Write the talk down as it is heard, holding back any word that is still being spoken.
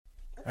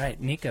All right,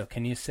 Nico,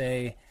 can you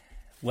say,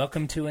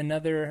 welcome to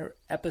another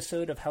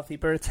episode of Healthy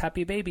Births,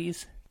 Happy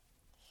Babies?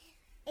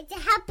 It's a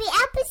happy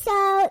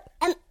episode.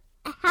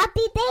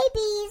 Happy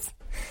babies.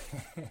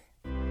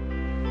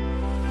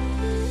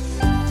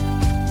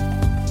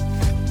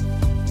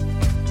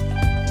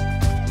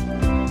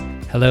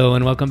 Hello,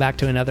 and welcome back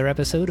to another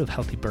episode of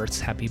Healthy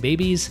Births, Happy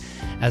Babies.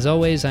 As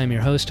always, I'm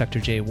your host, Dr.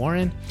 Jay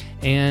Warren.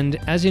 And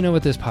as you know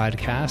with this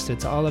podcast,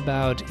 it's all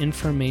about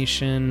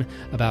information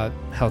about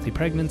healthy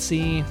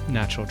pregnancy,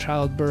 natural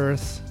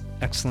childbirth,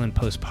 excellent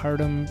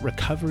postpartum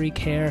recovery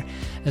care,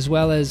 as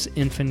well as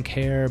infant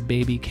care,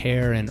 baby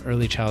care, and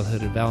early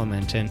childhood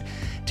development. And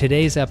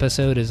today's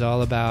episode is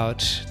all about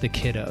the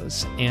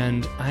kiddos.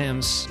 And I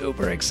am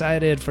super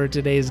excited for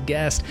today's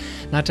guest,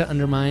 not to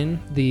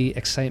undermine the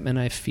excitement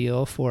I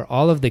feel for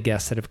all of the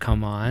guests that have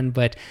come on,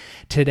 but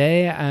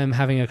today I'm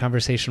having a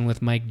conversation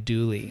with Mike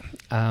Dooley.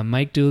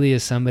 Mike Dooley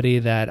is somebody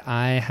that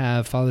I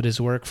have followed his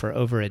work for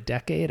over a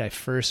decade. I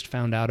first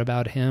found out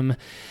about him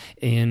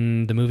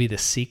in the movie The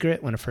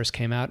Secret when it first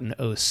came out in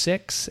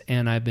 2006,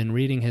 and I've been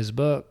reading his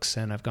books,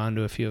 and I've gone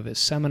to a few of his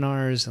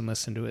seminars and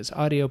listened to his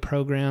audio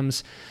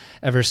programs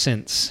ever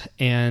since.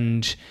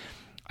 And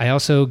I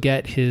also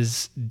get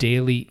his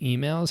daily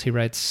emails. He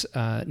writes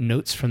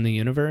notes from the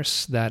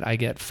universe that I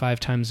get 5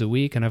 times a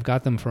week, and I've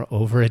got them for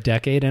over a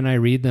decade, and I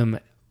read them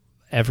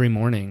every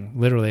morning,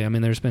 literally. I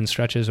mean, there's been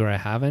stretches where I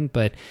haven't,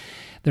 but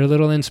they're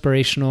little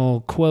inspirational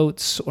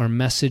quotes or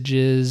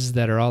messages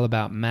that are all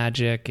about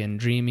magic and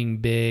dreaming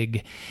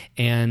big.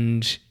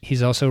 And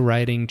he's also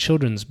writing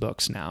children's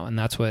books now, and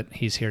that's what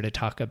he's here to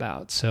talk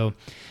about. So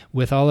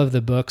with all of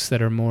the books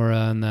that are more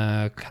on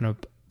the kind of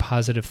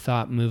positive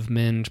thought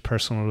movement,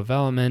 personal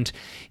development,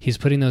 he's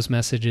putting those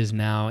messages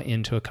now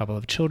into a couple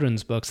of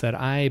children's books that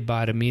I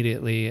bought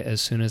immediately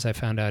as soon as I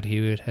found out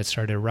he had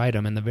started to write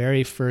them. And the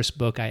very first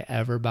book I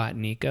ever bought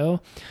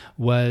Nico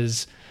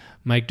was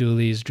Mike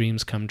Dooley's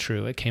Dreams Come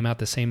True. It came out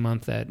the same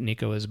month that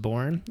Nico was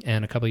born,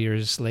 and a couple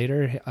years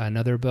later,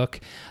 another book,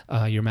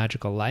 Your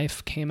Magical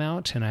Life, came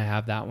out, and I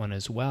have that one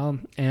as well.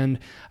 And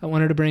I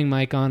wanted to bring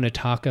Mike on to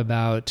talk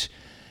about,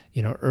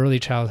 early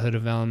childhood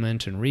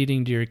development and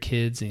reading to your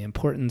kids, the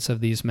importance of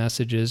these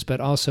messages,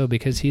 but also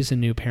because he's a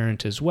new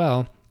parent as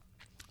well,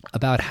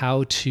 about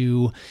how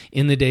to,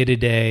 in the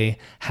day-to-day,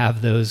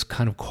 have those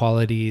kind of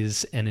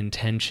qualities and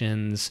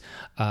intentions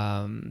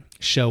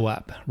show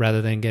up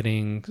rather than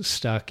getting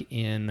stuck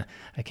in,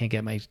 I can't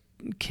get my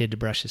kid to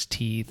brush his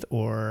teeth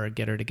or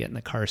get her to get in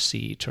the car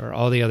seat or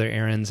all the other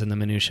errands and the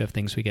minutia of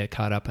things we get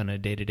caught up on a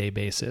day-to-day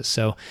basis.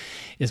 So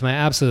it's my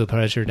absolute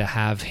pleasure to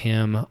have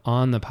him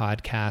on the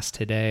podcast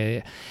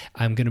today.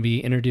 I'm going to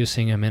be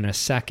introducing him in a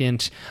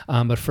second,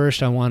 but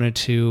first I wanted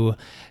to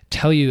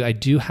tell you I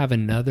do have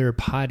another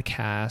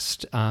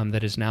podcast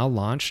that is now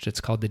launched. It's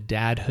called The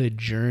Dadhood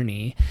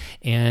Journey,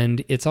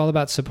 and it's all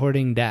about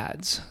supporting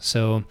dads.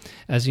 So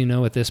as you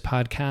know, with this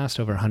podcast,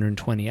 over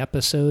 120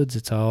 episodes,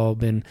 it's all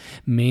been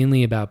mainly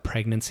about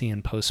pregnancy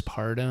and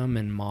postpartum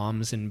and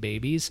moms and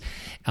babies.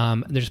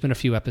 There's been a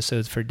few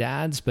episodes for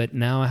dads, but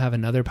now I have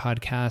another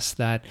podcast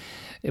that,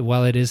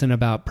 while it isn't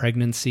about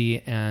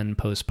pregnancy and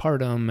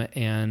postpartum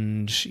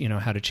and,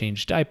 how to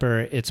change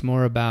diaper, it's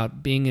more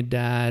about being a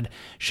dad,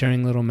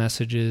 sharing little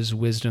messages,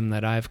 wisdom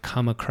that I've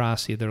come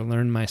across, either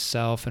learned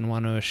myself and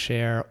want to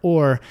share,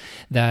 or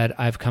that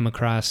I've come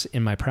across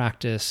in my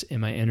practice, in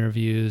my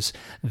interviews,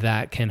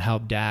 that can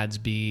help dads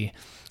be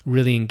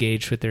really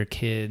engaged with their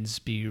kids,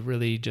 be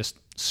really just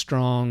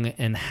strong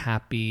and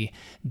happy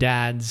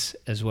dads,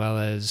 as well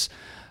as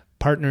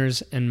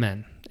partners and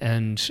men.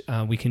 And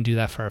we can do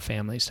that for our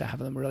families to have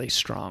them really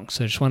strong.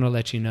 So I just want to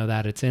let you know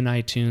that it's in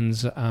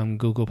iTunes,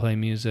 Google Play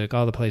Music,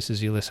 all the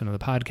places you listen to the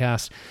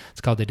podcast.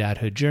 It's called The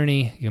Dadhood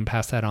Journey. You can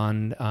pass that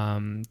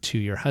on to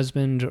your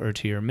husband or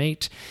to your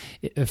mate.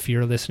 If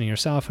you're listening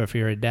yourself, or if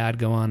you're a dad,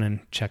 go on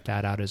and check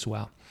that out as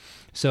well.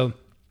 So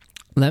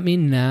let me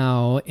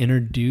now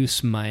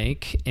introduce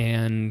Mike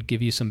and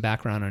give you some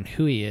background on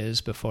who he is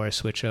before I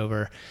switch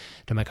over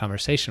to my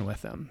conversation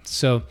with him.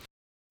 So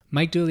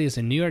Mike Dooley is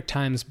a New York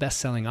Times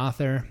best-selling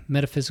author,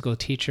 metaphysical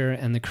teacher,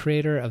 and the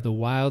creator of the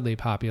wildly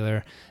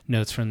popular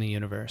Notes from the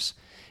Universe.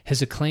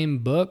 His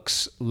acclaimed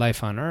books,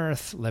 Life on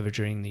Earth,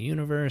 Leveraging the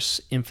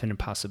Universe, Infinite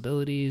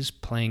Possibilities,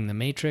 Playing the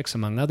Matrix,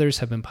 among others,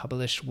 have been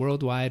published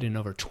worldwide in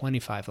over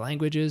 25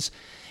 languages,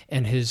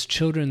 and his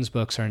children's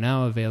books are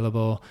now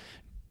available,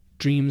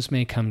 Dreams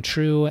May Come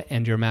True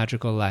and Your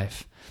Magical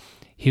Life.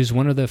 He was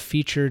one of the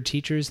featured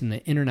teachers in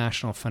the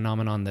international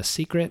phenomenon The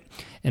Secret,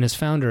 and is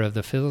founder of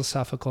the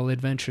Philosophical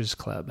Adventures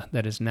Club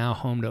that is now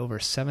home to over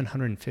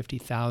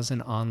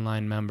 750,000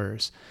 online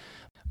members.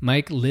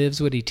 Mike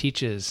lives what he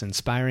teaches,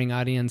 inspiring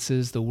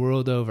audiences the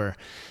world over,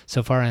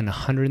 so far in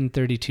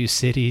 132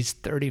 cities,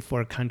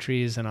 34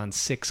 countries, and on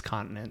 6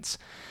 continents.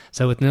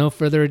 So with no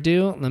further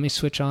ado, let me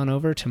switch on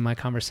over to my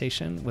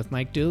conversation with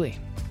Mike Dooley.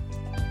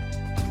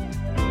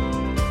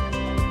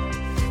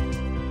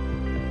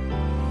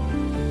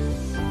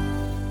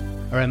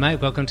 All right,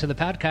 Mike, welcome to the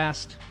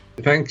podcast.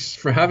 Thanks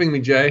for having me,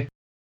 Jay.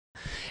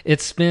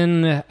 It's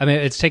been, I mean,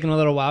 it's taken a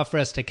little while for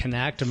us to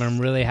connect, and I'm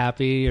really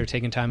happy you're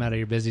taking time out of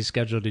your busy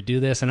schedule to do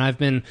this. And I've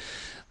been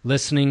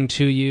listening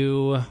to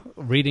you,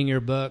 reading your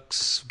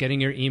books,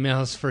 getting your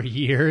emails for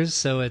years.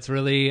 So it's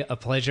really a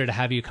pleasure to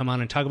have you come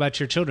on and talk about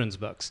your children's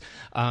books.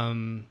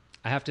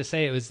 I have to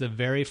say, it was the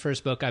very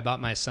first book I bought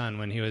my son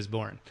when he was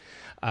born.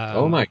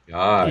 Oh my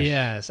gosh.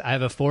 Yes. I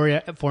have a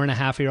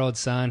 4.5-year-old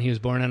son. He was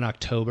born in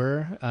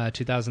October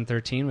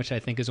 2013, which I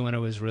think is when it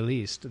was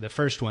released. The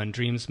first one,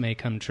 Dreams May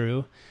Come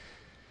True.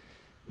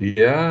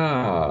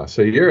 Yeah.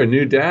 So you're a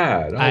new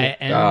dad. Oh, I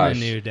am a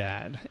new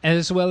dad,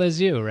 as well as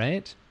you,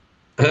 right?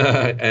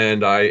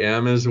 And I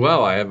am as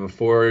well. I have a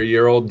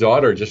 4-year-old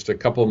daughter, just a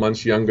couple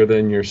months younger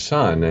than your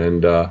son.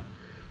 And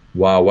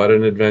wow, what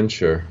an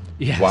adventure.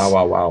 Yes.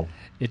 Wow.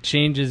 It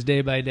changes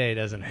day by day,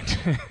 doesn't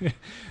it?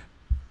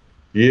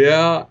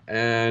 Yeah,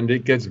 and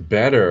it gets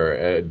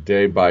better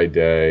day by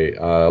day.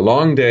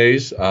 Long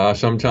days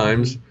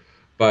sometimes,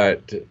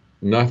 but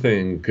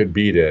nothing could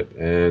beat it.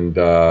 And,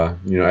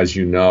 as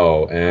you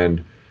know,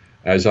 and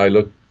as I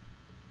look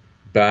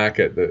back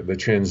at the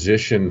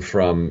transition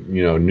from,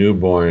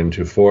 newborn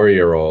to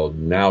 4-year-old,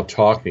 now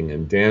talking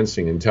and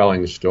dancing and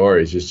telling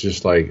stories, it's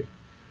just like,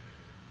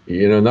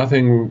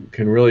 nothing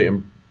can really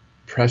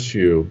impress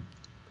you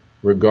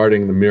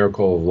regarding the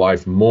miracle of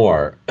life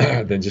more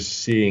than just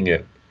seeing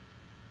it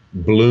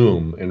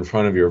bloom in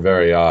front of your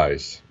very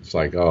eyes. It's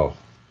like, oh,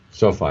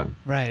 so fun.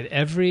 Right.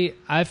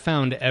 I've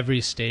found every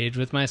stage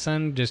with my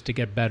son just to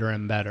get better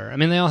and better. I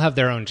mean, they all have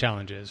their own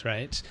challenges,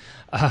 right?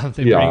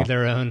 They bring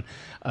their own,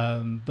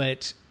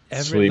 but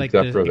sleep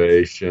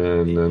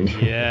deprivation and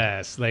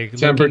yes, like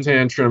temper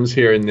tantrums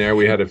here and there.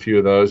 We had a few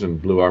of those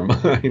and blew our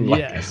mind.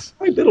 Yes.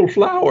 My little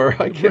flower,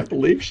 I can't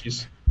believe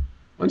she's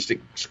wants to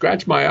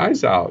scratch my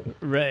eyes out.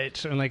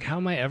 Right. And like, how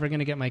am I ever going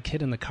to get my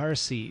kid in the car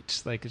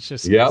seat? Like, it's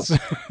just it's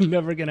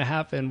never going to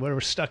happen. We're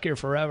stuck here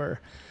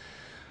forever.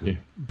 Yeah.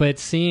 But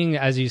seeing,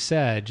 as you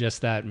said, just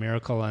that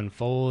miracle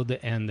unfold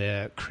and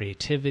the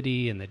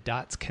creativity and the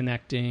dots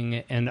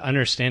connecting and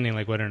understanding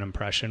like what an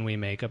impression we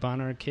make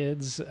upon our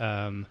kids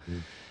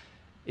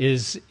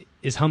is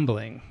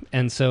humbling.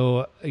 And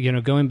so,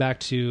 going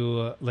back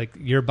to like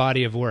your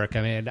body of work,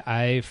 I mean,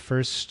 I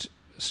first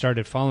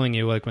started following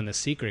you like when The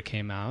Secret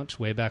came out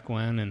way back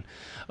when in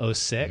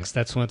 2006.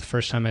 That's the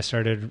first time I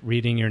started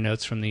reading your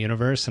notes from the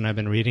universe, and I've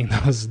been reading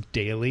those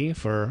daily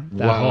for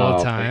that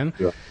whole time.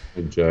 Thank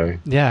you, Jay.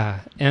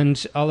 Yeah,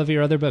 and all of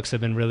your other books have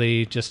been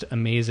really just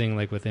amazing,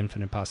 like with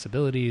Infinite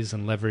Possibilities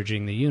and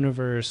Leveraging the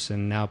Universe,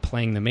 and now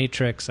Playing the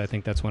Matrix. I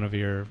think that's one of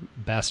your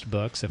best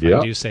books, if I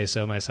do say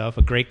so myself.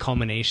 A great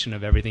culmination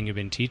of everything you've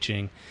been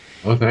teaching.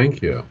 Oh,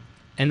 thank you.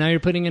 And now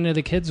you're putting into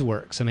the kids'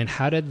 works. I mean,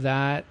 how did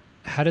that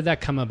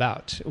come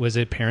about? Was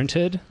it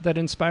parenthood that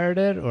inspired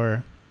it,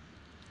 or?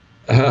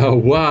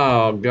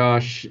 Wow,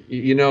 gosh.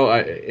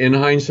 In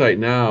hindsight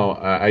now,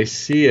 I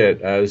see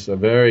it as a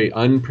very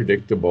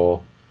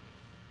unpredictable,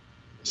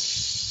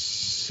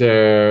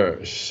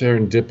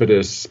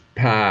 serendipitous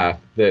path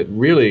that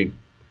really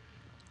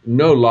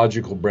no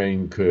logical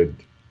brain could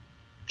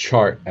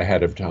chart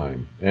ahead of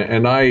time.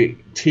 And I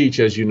teach,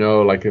 as you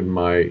know, like in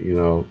my,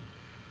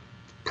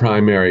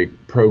 primary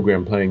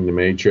program, Playing the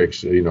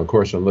Matrix,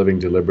 course on living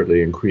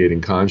deliberately and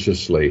creating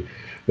consciously,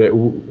 that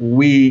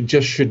we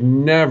just should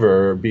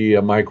never be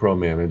a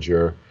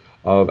micromanager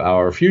of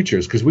our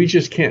futures, because we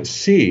just can't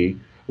see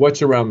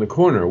what's around the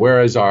corner,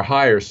 whereas our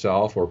higher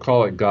self, or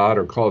call it God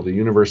or call it the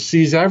universe,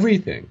 sees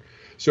everything.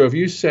 So if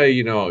you say,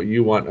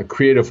 you want a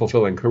creative,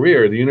 fulfilling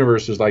career, the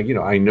universe is like,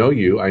 I know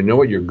you, I know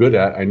what you're good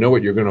at, I know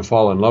what you're going to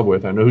fall in love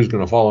with, I know who's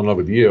going to fall in love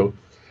with you,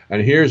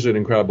 and here's an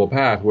incredible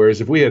path.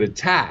 Whereas if we had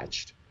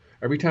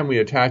every time we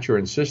attach or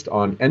insist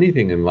on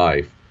anything in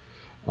life,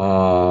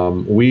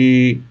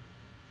 we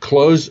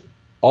close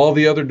all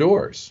the other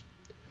doors.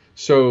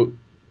 So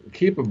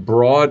keep a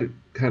broad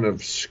kind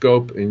of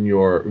scope in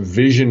your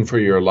vision for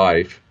your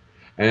life,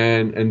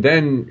 and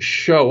then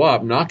show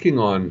up knocking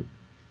on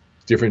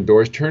different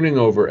doors, turning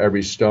over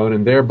every stone,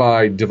 and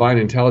thereby divine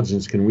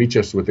intelligence can reach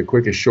us with the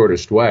quickest,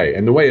 shortest way.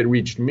 And the way it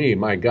reached me,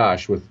 my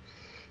gosh, with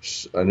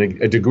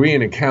a degree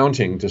in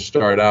accounting to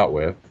start out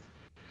with,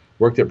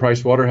 worked at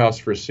Price Waterhouse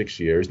for 6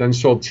 years, then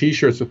sold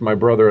T-shirts with my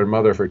brother and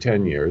mother for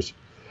 10 years.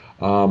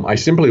 I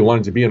simply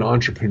wanted to be an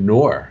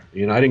entrepreneur.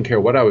 I didn't care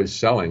what I was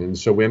selling. And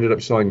so we ended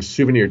up selling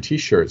souvenir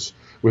T-shirts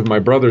with my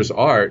brother's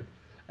art.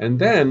 And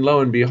then,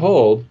 lo and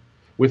behold,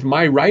 with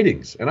my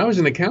writings. And I was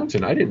an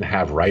accountant. I didn't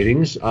have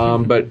writings.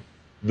 But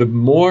the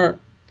more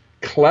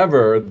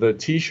clever the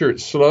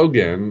T-shirt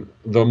slogan,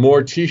 the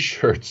more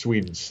T-shirts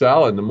we'd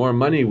sell and the more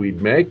money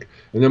we'd make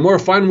and the more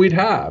fun we'd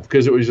have,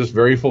 because it was just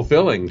very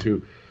fulfilling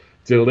to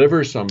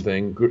deliver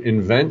something,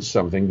 invent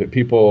something that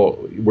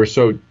people were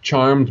so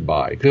charmed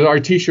by. Because our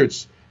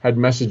T-shirts had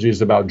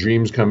messages about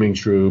dreams coming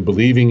true,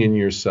 believing in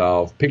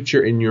yourself,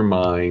 picture in your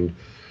mind,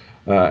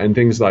 and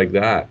things like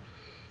that.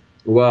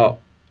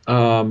 Well,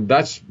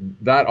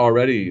 that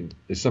already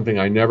is something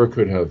I never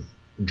could have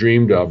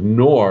dreamed of,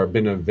 nor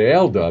been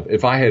availed of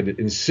if I had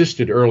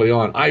insisted early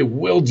on, I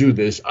will do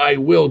this, I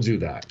will do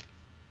that.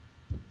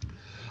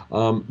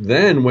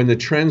 Then when the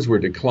trends were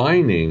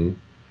declining,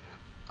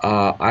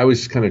 I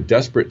was kind of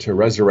desperate to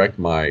resurrect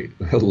my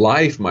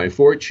life, my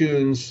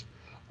fortunes.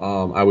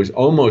 I was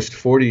almost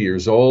 40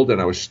 years old, and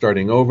I was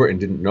starting over and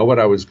didn't know what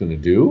I was going to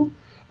do.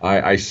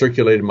 I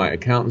circulated my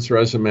accountant's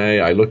resume.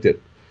 I looked at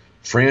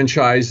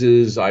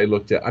franchises. I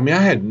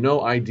had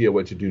no idea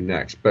what to do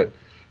next. But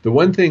the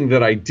one thing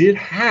that I did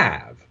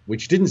have,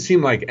 which didn't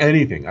seem like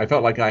anything, I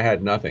felt like I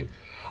had nothing.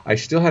 I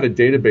still had a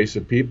database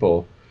of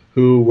people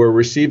who were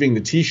receiving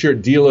the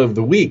T-shirt deal of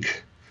the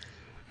week.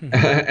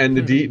 And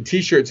the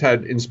T-shirts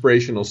had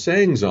inspirational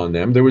sayings on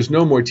them. There was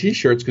no more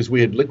T-shirts because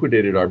we had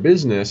liquidated our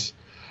business.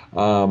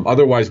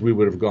 Otherwise, we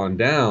would have gone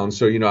down.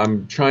 So,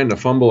 I'm trying to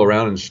fumble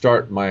around and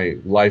start my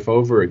life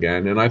over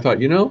again. And I thought,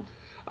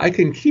 I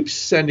can keep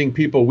sending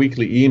people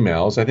weekly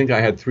emails. I think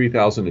I had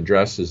 3,000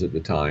 addresses at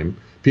the time,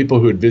 people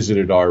who had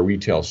visited our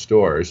retail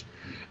stores.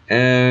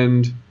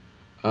 And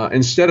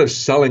instead of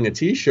selling a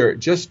T-shirt,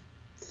 just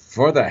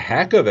for the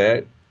heck of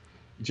it,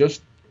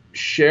 just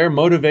share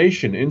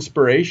motivation,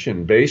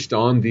 inspiration based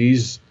on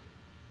these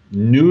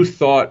new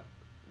thought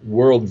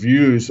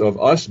worldviews of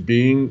us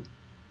being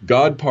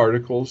God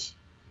particles,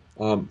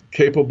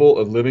 capable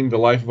of living the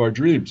life of our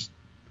dreams.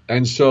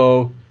 And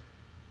so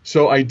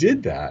I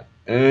did that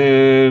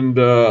and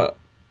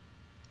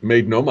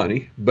made no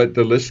money, but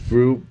the list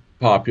grew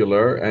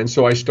popular. And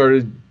so I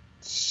started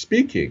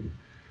speaking.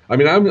 I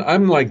mean,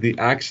 I'm like the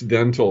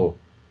accidental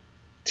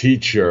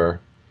teacher,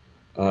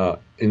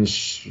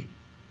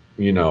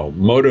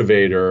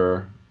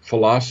 motivator,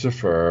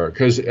 philosopher,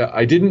 because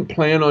I didn't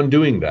plan on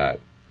doing that.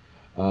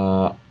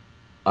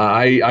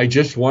 I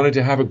just wanted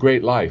to have a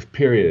great life,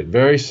 period.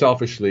 Very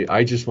selfishly,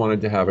 I just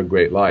wanted to have a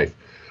great life.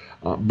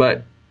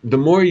 But the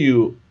more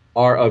you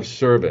are of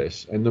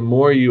service and the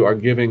more you are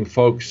giving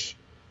folks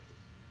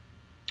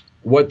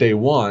what they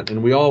want,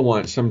 and we all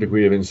want some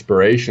degree of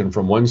inspiration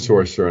from one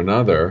source or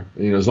another,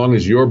 as long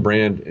as your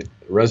brand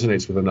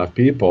resonates with enough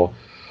people,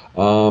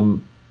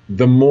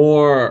 the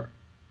more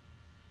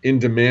in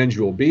demand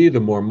you'll be, the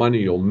more money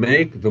you'll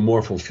make, the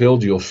more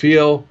fulfilled you'll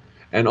feel,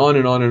 and on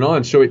and on and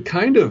on. So it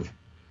kind of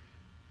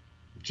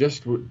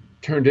just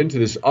turned into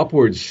this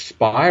upward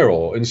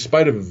spiral in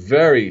spite of a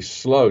very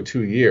slow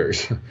 2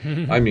 years.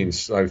 I mean,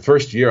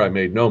 first year I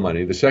made no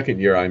money. The second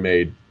year I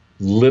made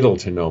little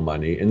to no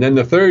money. And then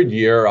the third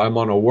year I'm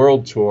on a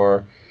world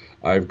tour.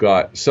 I've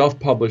got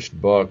self-published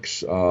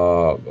books,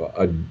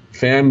 a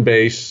fan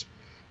base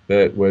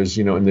that was,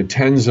 in the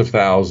tens of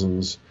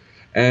thousands.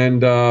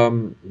 And,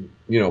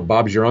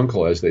 Bob's your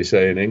uncle, as they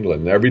say in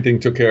England. Everything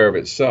took care of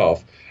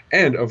itself.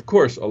 And, of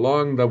course,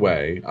 along the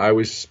way, I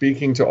was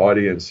speaking to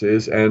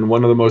audiences, and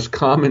one of the most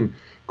common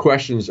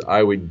questions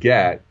I would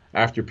get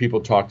after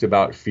people talked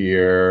about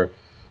fear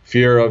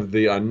of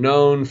the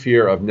unknown,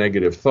 fear of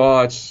negative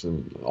thoughts,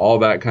 and all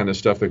that kind of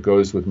stuff that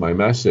goes with my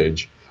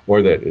message,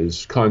 or that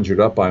is conjured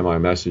up by my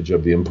message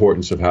of the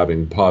importance of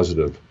having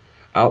positive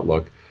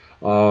outlook,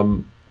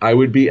 I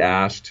would be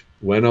asked,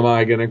 when am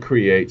I going to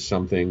create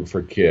something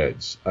for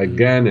kids?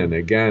 Again and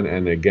again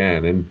and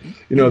again. And,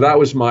 that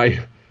was my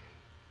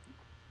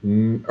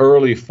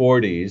early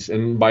 40s.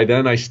 And by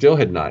then I still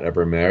had not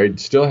ever married,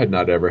 still had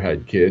not ever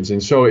had kids.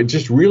 And so it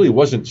just really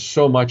wasn't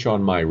so much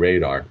on my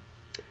radar.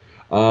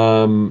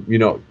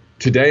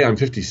 Today I'm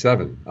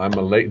 57. I'm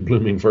a late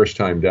blooming first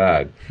time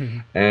dad.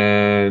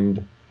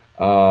 And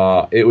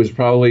it was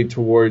probably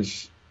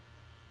towards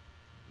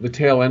the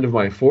tail end of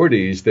my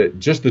 40s that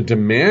just the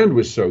demand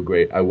was so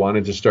great, I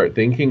wanted to start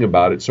thinking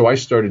about it. So I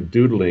started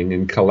doodling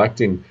and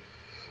collecting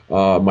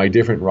my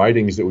different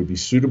writings that would be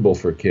suitable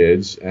for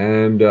kids.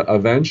 And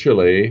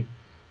eventually,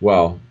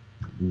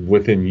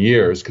 within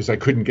years, because I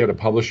couldn't get a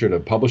publisher to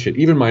publish it,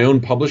 even my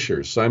own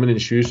publishers, Simon &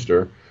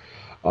 Schuster,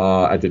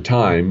 at the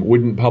time,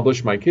 wouldn't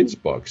publish my kids'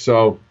 book.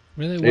 So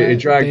really? It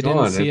dragged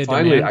on. And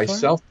finally, I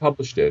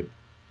self-published it.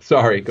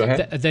 Sorry, go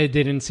ahead. They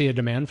didn't see a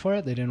demand for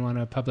it? They didn't want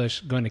to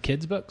publish going to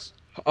kids' books?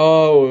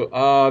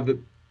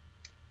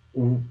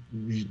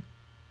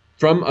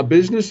 From a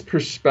business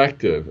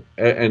perspective,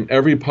 and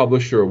every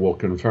publisher will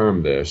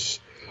confirm this,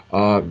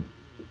 it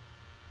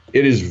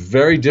is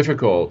very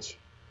difficult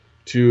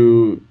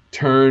to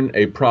turn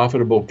a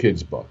profitable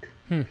kids book.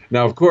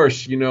 Now, of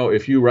course,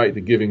 if you write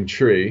The Giving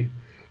Tree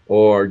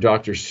or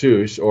Dr.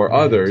 Seuss or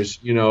others,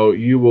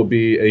 you will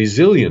be a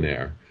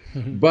zillionaire.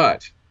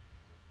 But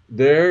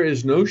there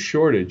is no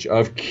shortage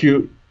of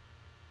cute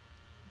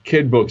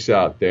kid books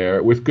out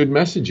there with good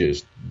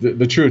messages.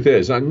 The truth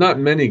is, not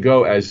many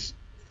go as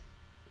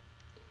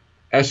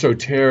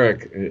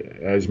esoteric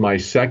as my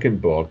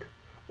second book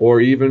or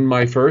even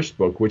my first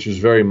book, which is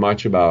very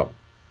much about,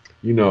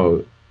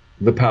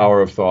 the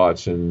power of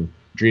thoughts and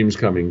dreams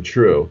coming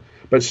true.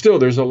 But still,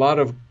 there's a lot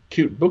of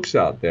cute books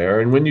out there.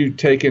 And when you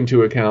take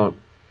into account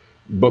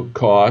book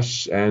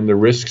costs and the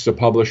risks a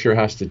publisher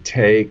has to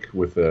take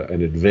with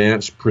an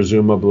advance,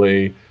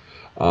 presumably,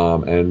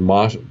 and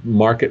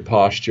market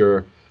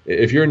posture,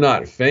 if you're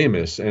not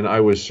famous, and I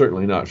was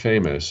certainly not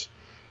famous,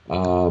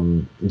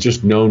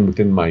 just known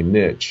within my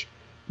niche,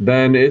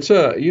 then it's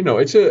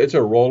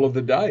a roll of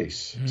the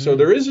dice. So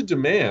there is a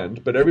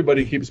demand, but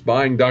everybody keeps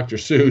buying Dr.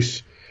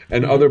 Seuss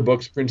and other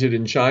books printed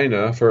in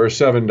China for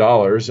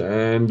 $7,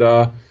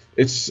 and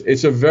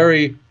it's a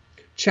very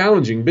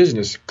challenging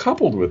business,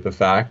 coupled with the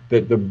fact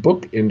that the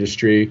book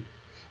industry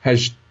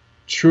has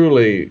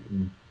truly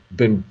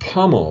been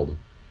pummeled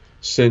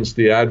since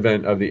the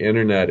advent of the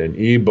internet and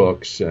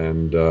ebooks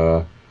and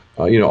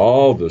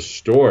all the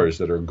stores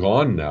that are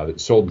gone now that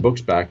sold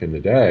books back in the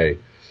day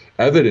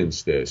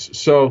evidence this.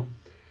 So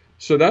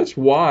that's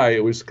why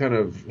it was kind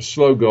of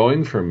slow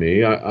going for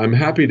me. I'm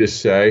happy to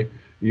say,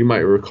 you might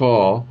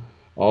recall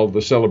all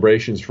the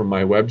celebrations from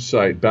my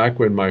website back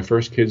when my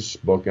first kids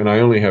book, and I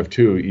only have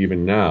 2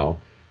 even now,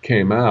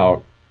 came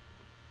out.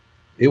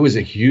 It was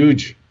a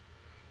huge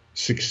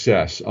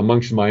success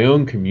amongst my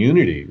own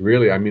community,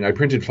 really. I mean, I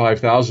printed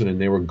 5,000 and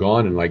they were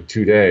gone in like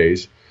 2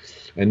 days.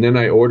 And then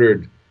I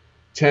ordered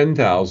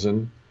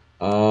 10,000,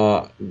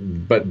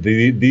 but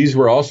these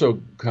were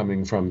also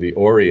coming from the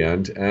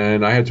Orient,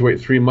 and I had to wait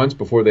 3 months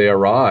before they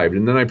arrived.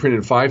 And then I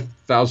printed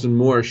 5,000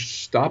 more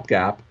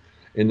stopgap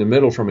in the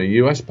middle from a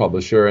U.S.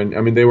 publisher, and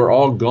I mean, they were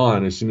all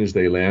gone as soon as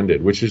they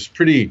landed, which is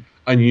pretty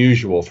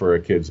unusual for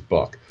a kid's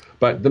book.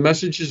 But the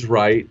message is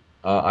right.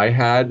 I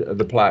had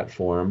the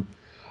platform,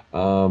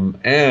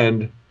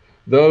 and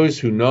those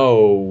who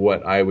know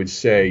what I would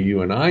say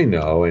you and I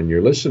know and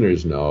your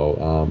listeners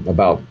know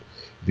about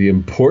the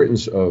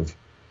importance of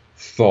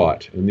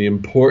thought and the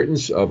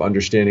importance of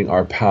understanding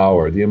our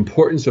power, the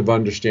importance of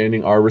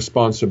understanding our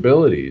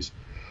responsibilities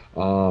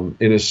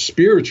in a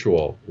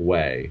spiritual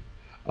way,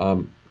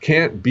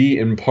 can't be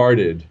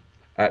imparted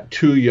at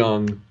too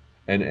young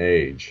an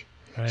age.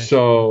 Right.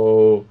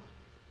 So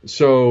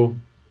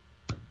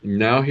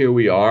now here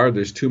we are.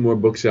 There's 2 more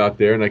books out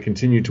there, and I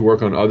continue to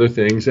work on other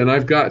things. And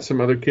I've got some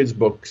other kids'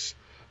 books,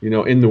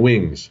 in the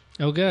wings.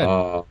 Oh,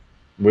 good.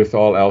 With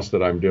all else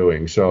that I'm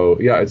doing. So,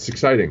 yeah, it's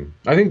exciting.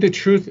 I think the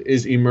truth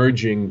is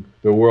emerging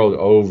the world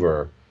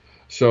over.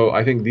 So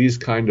I think these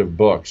kind of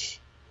books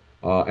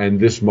and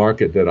this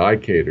market that I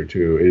cater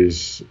to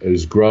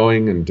is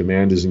growing, and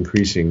demand is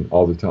increasing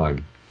all the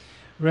time.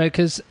 Right,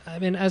 because, I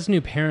mean, as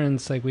new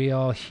parents, like, we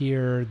all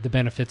hear the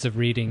benefits of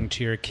reading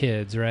to your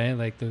kids, right?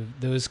 Like,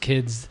 those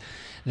kids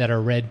that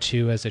are read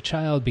to as a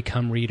child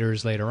become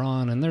readers later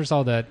on, and there's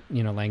all that,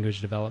 language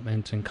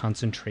development and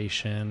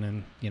concentration,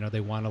 and,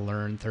 they want to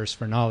learn, thirst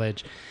for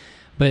knowledge.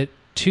 But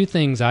 2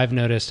 things I've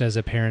noticed as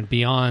a parent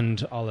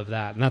beyond all of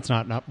that, and that's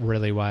not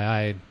really why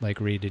I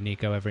read to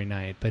Nico every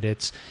night, but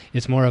it's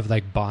more of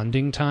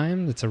bonding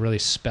time. It's a really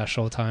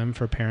special time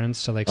for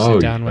parents to sit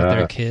down with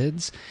their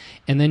kids.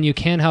 And then you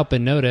can't help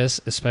but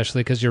notice,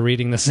 especially because you're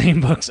reading the same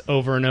books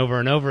over and over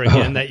and over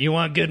again, that you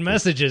want good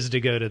messages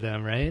to go to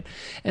them, right?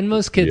 And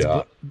most kids'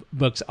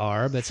 books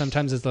are, but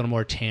sometimes it's a little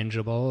more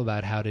tangible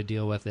about how to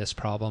deal with this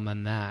problem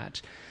and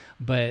that.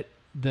 But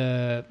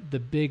the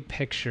big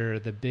picture,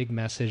 the big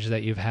message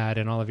that you've had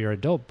in all of your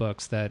adult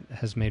books that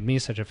has made me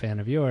such a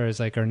fan of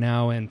yours, are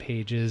now in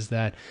pages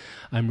that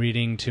I'm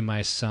reading to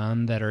my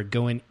son that are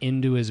going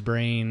into his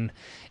brain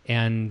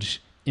and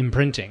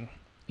imprinting,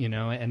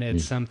 and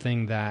it's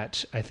something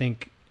that I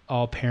think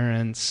all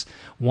parents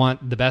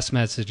want the best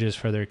messages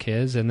for their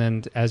kids. And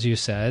then, as you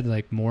said,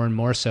 more and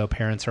more so,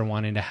 parents are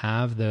wanting to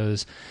have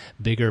those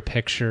bigger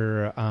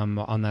picture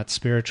on that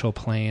spiritual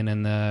plane,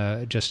 and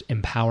the just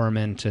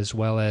empowerment, as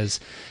well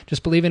as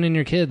just believing in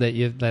your kid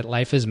that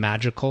life is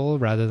magical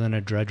rather than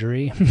a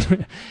drudgery.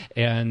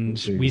 And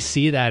we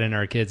see that in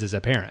our kids as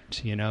a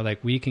parent,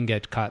 we can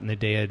get caught in the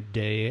day to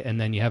day, and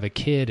then you have a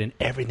kid and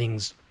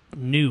everything's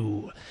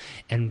new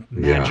and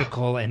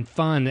magical and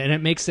fun, and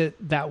it makes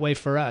it that way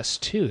for us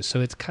too.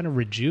 So it's kind of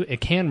it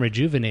can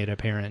rejuvenate a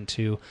parent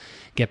to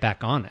get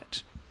back on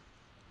it.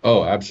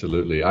 Oh,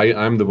 absolutely.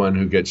 I'm the one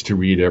who gets to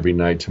read every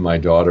night to my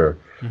daughter,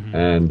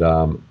 and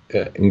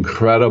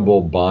incredible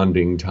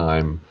bonding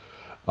time,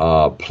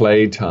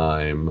 play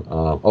time,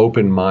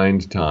 open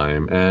mind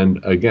time,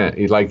 and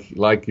again,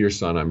 like your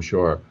son, I'm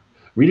sure.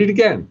 Read it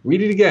again.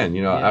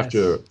 Yes.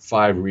 After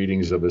 5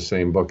 readings of the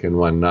same book in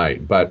one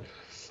night, but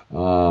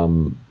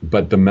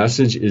the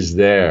message is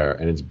there,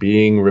 and it's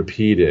being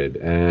repeated,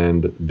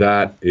 and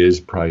that is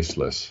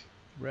priceless.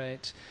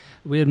 Right.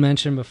 We had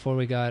mentioned before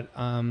we got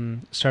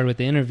started with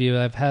the interview,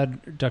 I've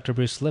had Dr.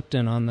 Bruce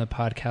Lipton on the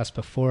podcast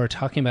before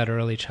talking about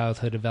early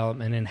childhood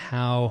development and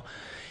how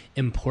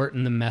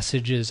important the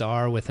messages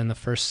are within the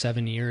first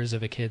 7 years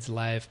of a kid's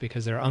life,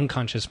 because their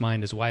unconscious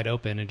mind is wide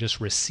open and just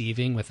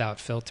receiving without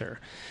filter.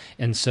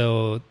 And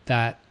so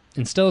that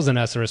instills in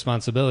us a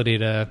responsibility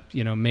to,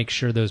 make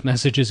sure those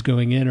messages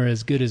going in are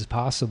as good as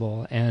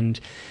possible. And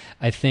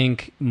I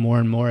think more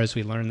and more as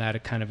we learn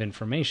that kind of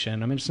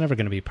information, it's never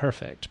going to be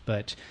perfect,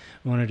 but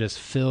we want to just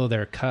fill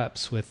their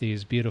cups with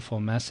these beautiful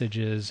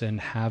messages and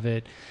have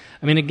it.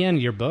 Again,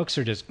 your books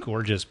are just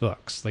gorgeous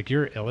books.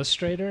 Your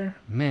illustrator,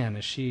 man,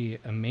 is she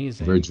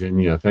amazing.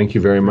 Virginia, thank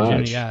you very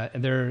much. Yeah,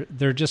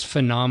 they're just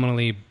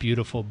phenomenally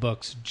beautiful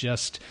books,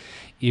 just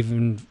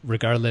even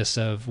regardless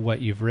of what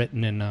you've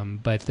written in them,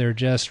 but they're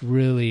just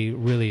really,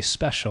 really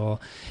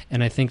special.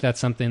 And I think that's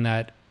something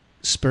that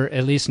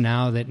at least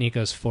now that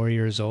Nico's 4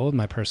 years old,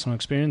 my personal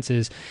experience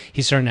is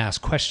he's starting to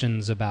ask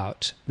questions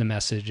about the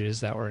messages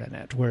that were in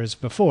it. Whereas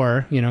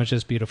before, it's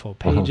just beautiful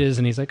pages,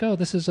 and he's like, oh,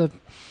 this is a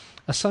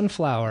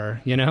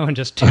sunflower, and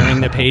just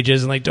tearing the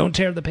pages and like, don't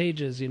tear the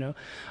pages,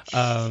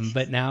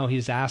 But now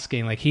he's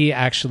asking, like, he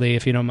actually,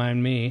 if you don't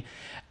mind me,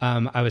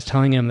 I was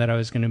telling him that I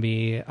was going to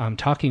be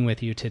talking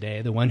with you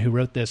today, the one who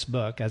wrote this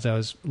book, as I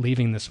was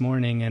leaving this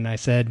morning. And I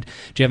said,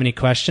 do you have any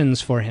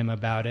questions for him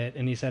about it?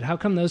 And he said, how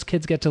come those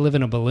kids get to live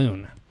in a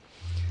balloon?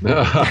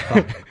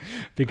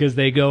 Because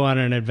they go on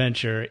an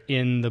adventure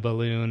in the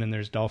balloon and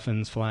there's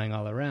dolphins flying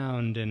all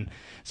around. And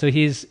so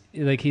he's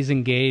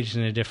engaged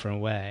in a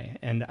different way.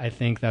 And I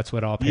think that's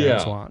what all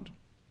parents want.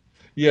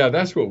 Yeah,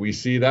 that's what we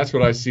see. That's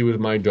what I see with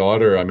my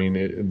daughter. I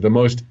mean, the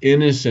most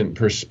innocent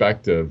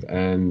perspective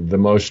and the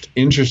most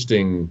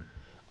interesting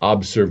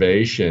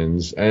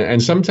observations.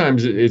 And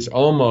sometimes it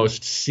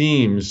almost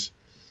seems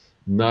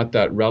not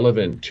that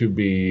relevant to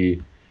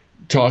be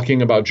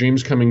talking about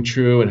dreams coming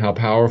true and how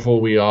powerful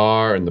we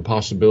are and the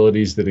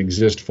possibilities that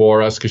exist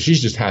for us, because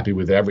she's just happy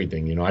with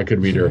everything. I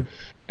could read her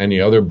any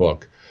other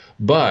book.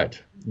 But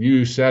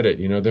you said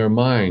it, their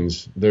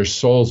minds, their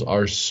souls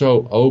are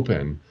so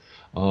open.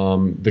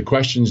 The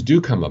questions do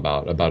come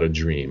about a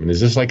dream. And is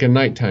this like a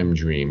nighttime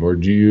dream? Or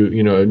do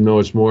you know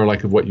it's more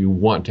like of what you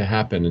want to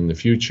happen in the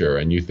future,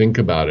 and you think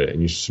about it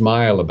and you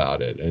smile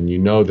about it and you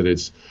know that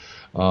it's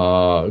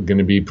going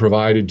to be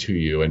provided to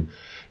you. And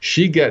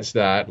she gets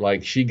that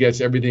like she gets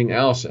everything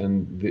else.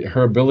 And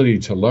her ability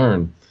to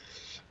learn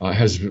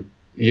has,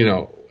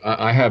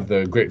 I have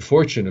the great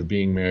fortune of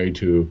being married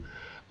to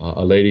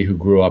a lady who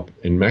grew up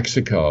in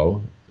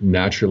Mexico.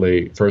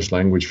 Naturally, first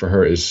language for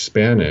her is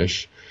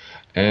Spanish.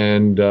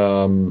 And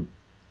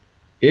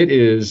it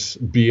is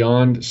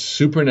beyond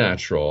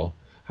supernatural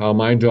how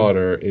my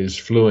daughter is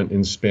fluent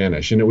in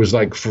Spanish. And it was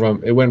like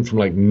it went from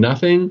like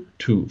nothing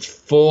to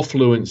full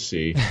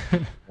fluency,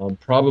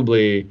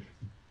 probably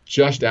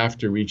just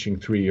after reaching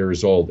 3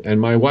 years old. And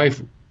my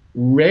wife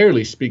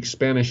rarely speaks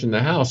Spanish in the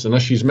house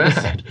unless she's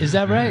mad. Is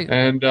that right?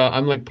 And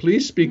I'm like,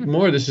 please speak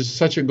more. This is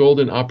such a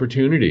golden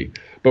opportunity.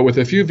 But with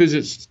a few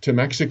visits to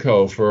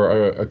Mexico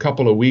for a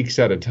couple of weeks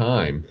at a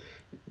time,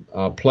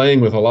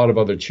 playing with a lot of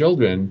other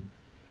children,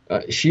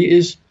 she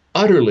is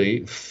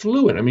utterly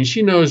fluent. I mean,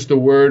 she knows the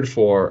word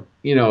for,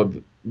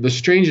 the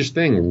strangest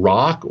thing,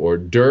 rock or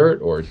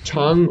dirt or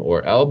tongue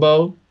or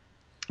elbow.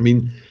 I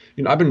mean,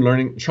 I've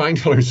been trying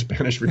to learn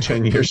Spanish for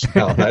 10 years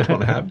now, and I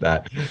don't have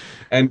that.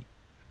 And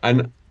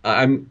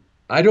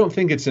I don't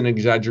think it's an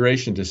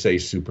exaggeration to say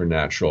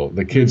supernatural,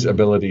 the kid's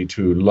ability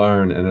to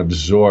learn and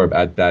absorb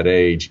at that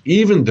age,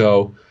 even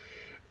though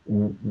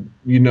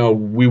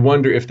we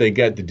wonder if they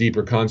get the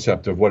deeper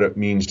concept of what it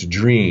means to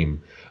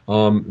dream.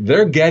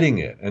 They're getting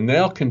it, and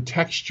they'll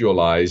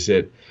contextualize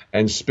it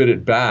and spit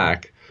it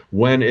back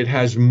when it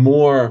has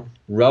more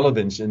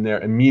relevance in their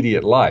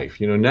immediate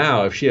life.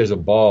 Now if she has a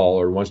ball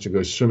or wants to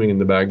go swimming in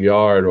the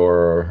backyard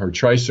or her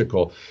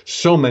tricycle,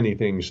 so many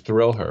things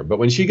thrill her. But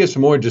when she gets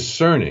more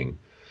discerning,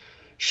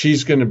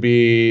 she's going to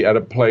be at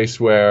a place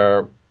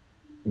where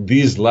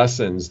these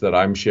lessons that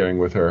I'm sharing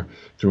with her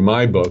through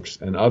my books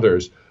and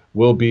others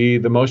will be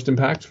the most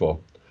impactful,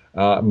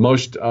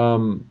 most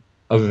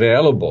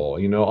available,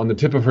 on the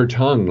tip of her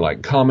tongue,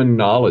 like common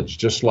knowledge,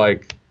 just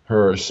like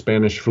her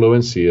Spanish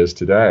fluency is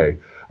today.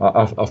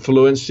 A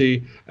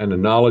fluency and a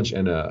knowledge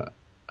and a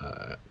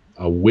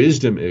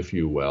wisdom, if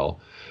you will,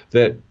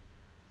 that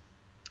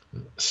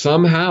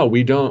somehow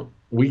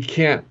we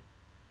can't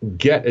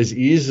get as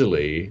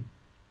easily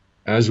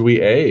as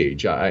we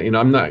age. I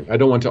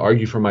don't want to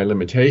argue for my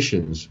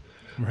limitations,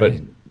 right. But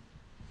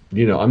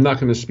I'm not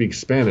going to speak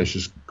Spanish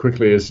as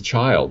quickly as a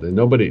child, and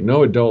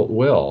no adult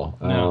will.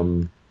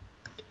 No.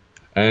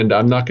 And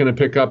I'm not going to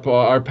pick up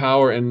our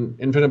power and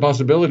infinite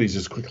possibilities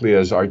as quickly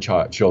as our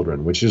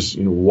children, which is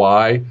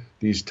why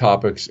these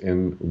topics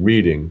in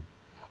reading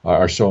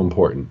are so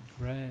important.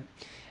 Right.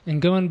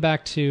 And going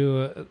back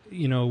to,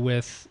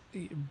 with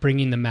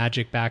bringing the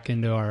magic back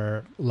into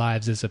our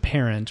lives as a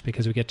parent,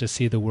 because we get to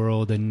see the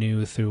world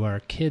anew through our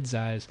kids'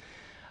 eyes,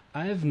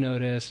 I've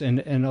noticed,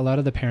 and a lot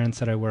of the parents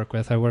that I work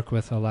with a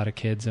lot of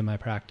kids in my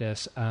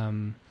practice,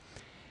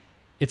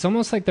 it's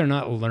almost like they're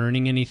not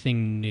learning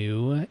anything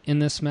new in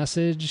this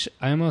message.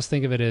 I almost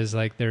think of it as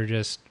like they're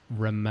just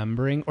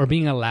remembering or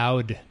being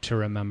allowed to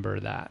remember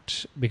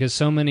that. Because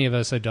so many of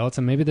us adults,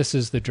 and maybe this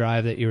is the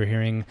drive that you were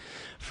hearing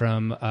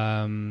from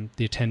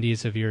the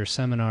attendees of your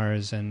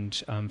seminars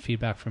and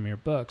feedback from your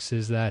books,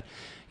 is that,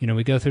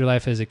 we go through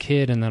life as a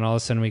kid and then all of a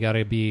sudden we got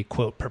to be,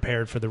 quote,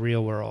 prepared for the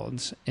real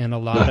world. And a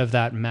lot of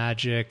that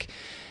magic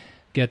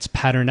gets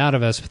patterned out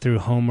of us through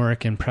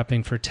homework and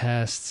prepping for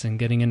tests and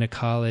getting into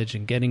college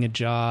and getting a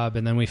job.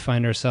 And then we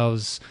find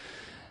ourselves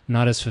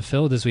not as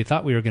fulfilled as we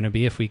thought we were going to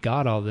be if we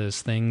got all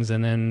those things.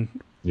 And then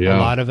a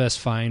lot of us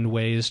find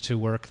ways to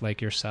work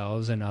like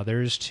yourselves and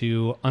others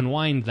to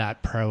unwind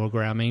that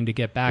programming to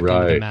get back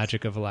into the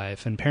magic of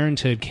life. And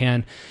parenthood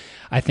can,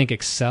 I think,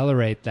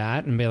 accelerate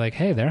that and be like,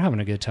 hey, they're having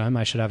a good time.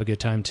 I should have a good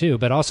time too.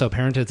 But also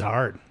parenthood's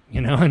hard.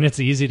 and it's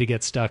easy to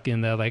get stuck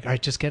in the like, all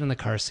right, just get in the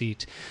car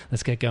seat.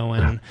 Let's get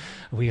going.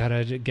 We got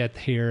to get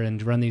here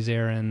and run these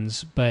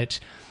errands. But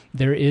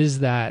there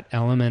is that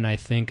element, I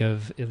think,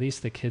 of at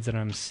least the kids that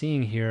I'm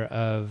seeing here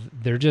of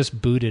they're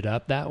just booted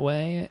up that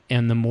way.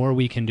 And the more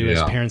we can do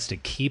as parents to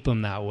keep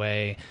them that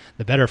way,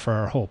 the better for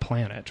our whole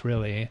planet,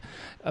 really,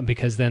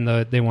 because then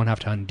they won't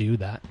have to undo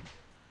that.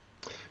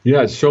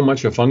 Yeah, it's so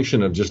much a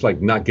function of just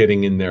like not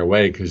getting in their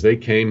way, because they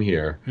came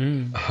here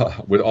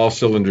with all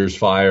cylinders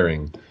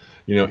firing,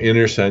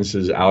 inner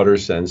senses, outer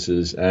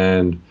senses,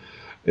 and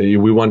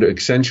we want to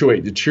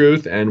accentuate the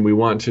truth, and we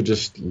want to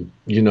just,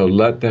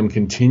 let them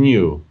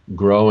continue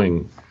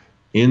growing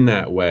in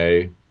that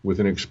way with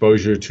an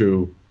exposure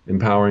to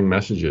empowering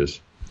messages.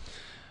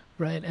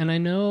 Right. And I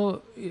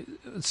know,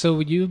 so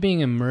you being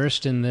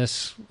immersed in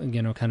this,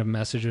 kind of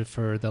message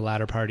for the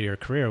latter part of your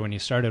career when you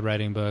started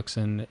writing books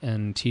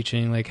and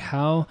teaching, like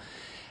how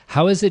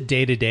is it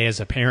day to day as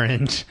a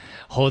parent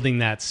holding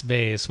that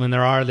space when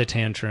there are the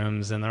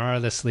tantrums and there are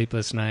the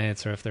sleepless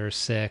nights, or if they're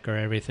sick or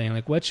everything?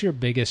 Like, what's your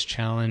biggest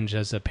challenge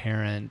as a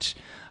parent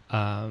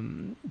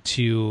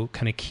to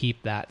kind of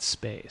keep that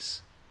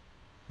space?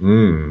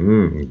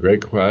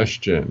 Great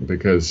question,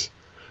 because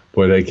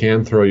boy, they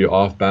can throw you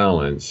off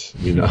balance.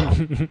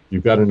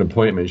 You've got an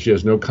appointment. She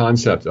has no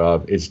concept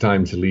of it's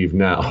time to leave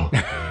now.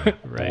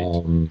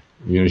 Right.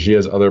 She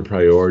has other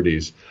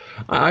priorities.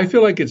 I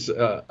feel like it's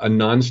a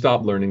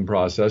nonstop learning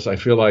process. I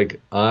feel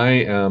like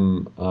I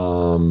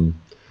am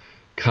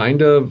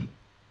kind of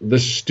the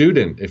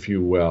student, if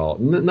you will.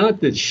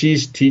 Not that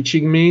she's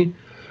teaching me,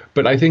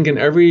 but I think in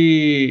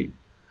every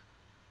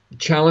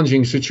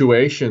challenging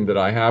situation that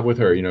I have with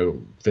her,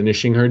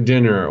 finishing her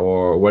dinner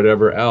or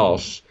whatever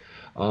else,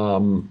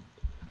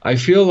 I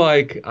feel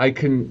like I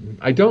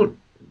don't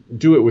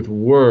do it with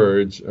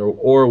words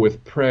or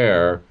with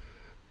prayer,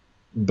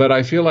 but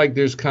I feel like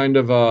there's kind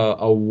of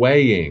a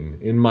weighing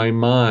in my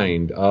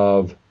mind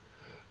of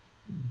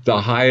the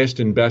highest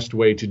and best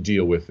way to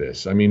deal with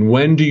this. I mean,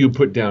 when do you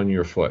put down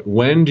your foot?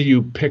 When do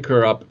you pick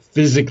her up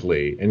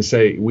physically and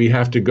say, we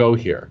have to go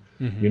here?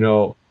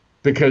 Mm-hmm.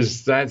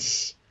 Because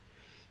that's,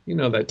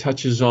 that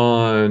touches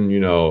on,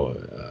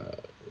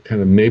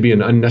 kind of maybe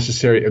an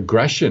unnecessary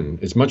aggression.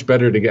 It's much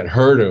better to get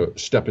her to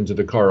step into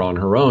the car on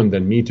her own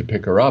than me to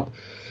pick her up.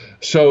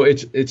 So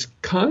it's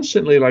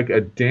constantly like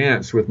a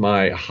dance with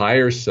my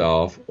higher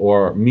self,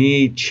 or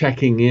me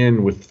checking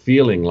in with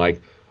feeling like,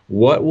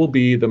 what will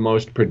be the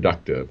most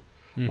productive?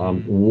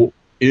 Mm-hmm.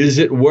 Is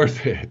it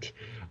worth it?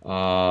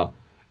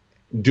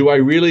 Do I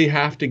really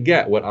have to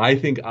get what I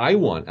think I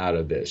want out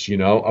of this?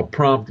 A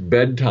prompt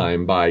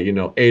bedtime by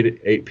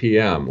 8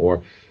 p.m.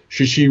 Or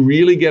should she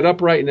really get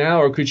up right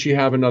now, or could she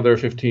have another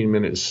 15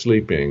 minutes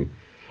sleeping?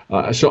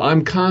 So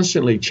I'm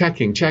constantly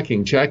checking,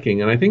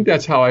 and I think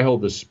that's how I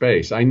hold the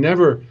space. I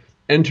never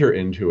enter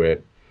into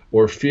it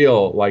or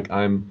feel like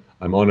I'm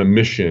on a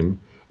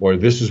mission, or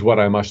this is what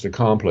I must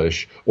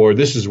accomplish, or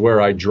this is where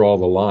I draw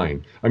the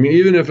line. I mean,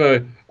 even if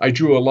I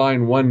drew a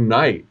line one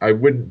night, I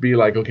wouldn't be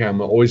like, okay,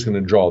 I'm always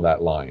going to draw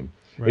that line.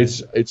 Right.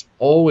 It's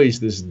always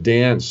this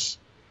dance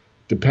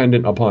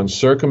dependent upon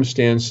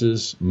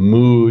circumstances,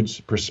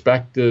 moods,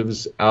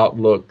 perspectives,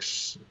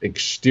 outlooks,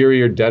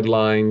 exterior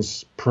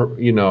deadlines,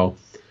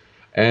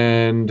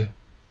 and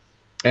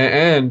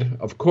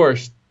of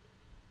course,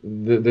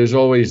 there's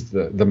always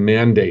the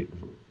mandate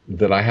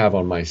that I have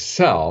on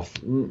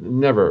myself,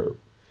 never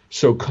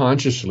so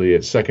consciously,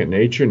 it's second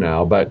nature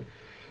now, but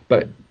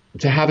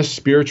to have a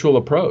spiritual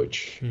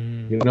approach.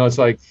 It's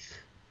like,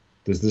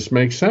 does this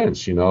make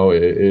sense?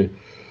 Is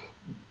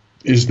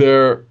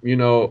there,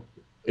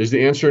 is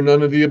the answer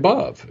none of the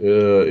above?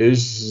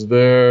 Is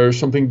there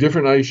something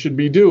different I should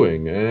be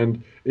doing?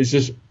 And it's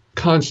just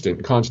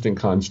constant,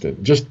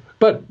 just,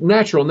 but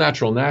natural.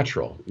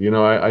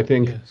 I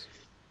think yes.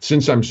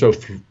 Since I'm so,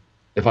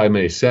 if I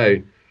may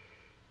say,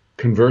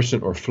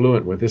 conversant or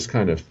fluent with this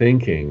kind of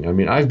thinking, I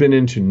mean, I've been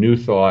into New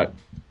Thought,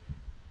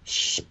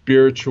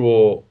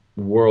 spiritual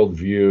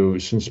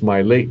worldview since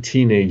my late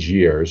teenage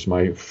years.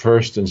 My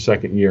first and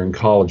second year in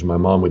college, my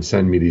mom would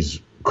send me these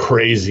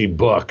crazy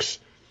books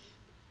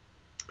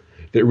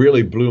that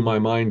really blew my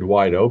mind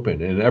wide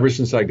open. And ever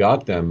since I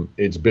got them,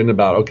 it's been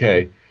about,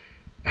 okay,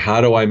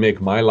 how do I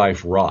make my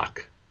life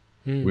rock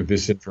with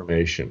this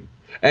information?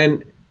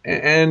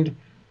 And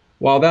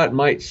while that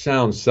might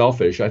sound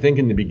selfish, I think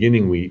in the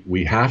beginning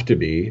we have to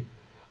be.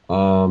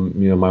 My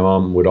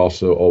mom would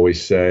also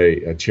always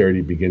say,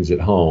 charity begins at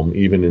home,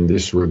 even in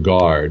this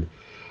regard.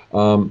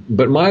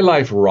 But my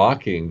life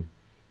rocking,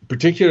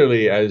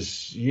 particularly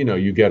as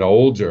you get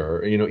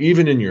older,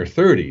 even in your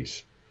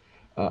 30s,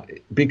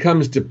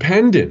 becomes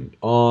dependent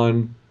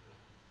on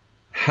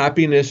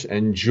happiness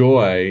and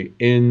joy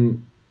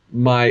in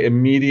my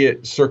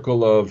immediate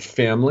circle of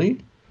family.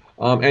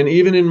 And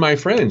even in my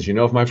friends,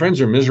 if my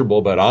friends are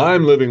miserable, but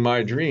I'm living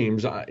my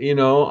dreams,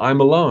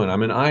 I'm alone.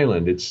 I'm an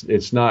island.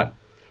 It's not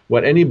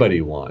what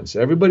anybody wants.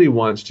 Everybody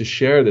wants to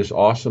share this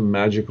awesome,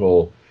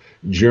 magical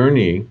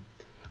journey.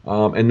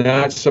 And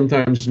that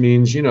sometimes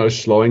means,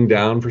 slowing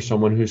down for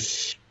someone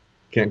who's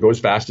can't go as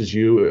fast as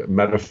you,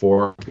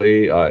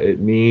 metaphorically. It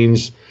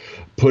means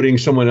putting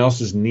someone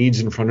else's needs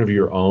in front of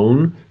your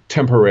own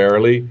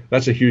temporarily.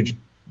 That's a huge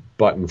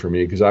button for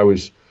me because I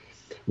was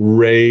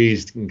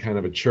raised in kind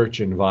of a church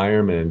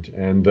environment,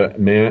 and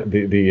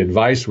the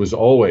advice was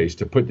always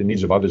to put the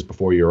needs of others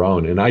before your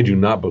own. And I do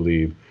not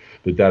believe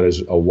that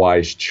is a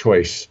wise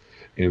choice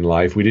in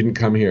life. We didn't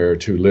come here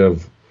to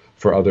live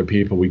for other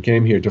people. We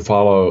came here to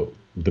follow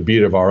the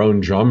beat of our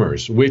own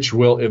drummers, which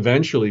will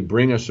eventually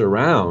bring us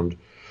around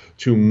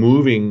to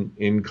moving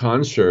in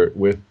concert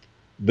with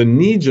the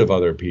needs of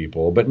other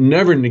people, but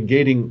never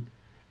negating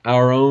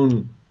our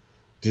own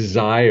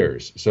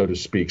desires, so to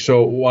speak.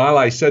 So while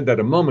I said that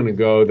a moment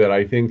ago, that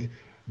I think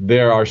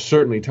there are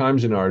certainly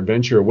times in our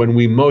adventure when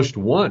we most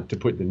want to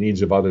put the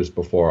needs of others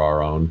before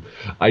our own,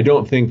 I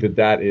don't think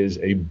that is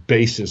a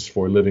basis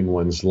for living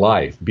one's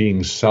life,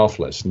 being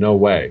selfless. No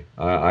way.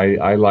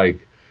 I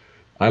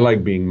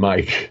like being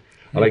Mike.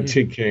 I like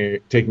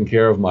taking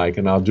care of Mike,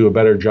 and I'll do a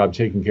better job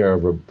taking care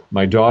of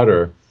my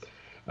daughter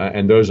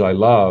and those I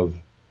love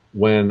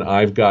when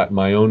I've got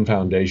my own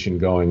foundation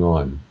going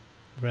on.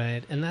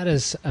 Right. And that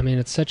is, I mean,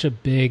 it's such a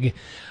big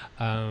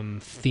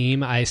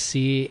theme I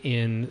see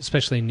in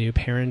especially new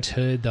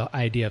parenthood, the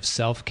idea of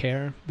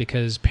self-care,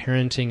 because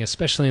parenting,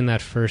 especially in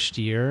that first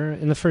year,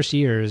 in the first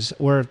years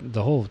or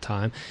the whole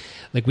time,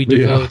 like we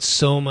devote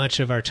so much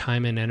of our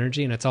time and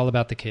energy, and it's all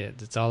about the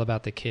kids. It's all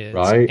about the kids.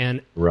 Right.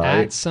 And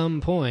at some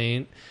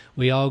point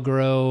we all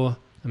grow.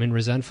 I mean,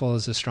 resentful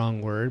is a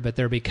strong word, but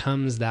there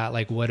becomes that,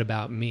 like, what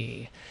about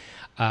me?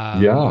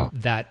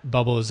 That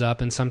bubbles up,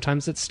 and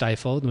sometimes it's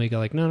stifled, and we go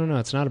like, no,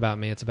 it's not about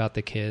me, it's about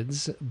the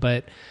kids.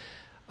 But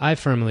I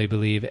firmly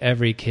believe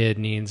every kid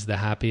needs the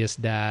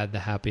happiest dad, the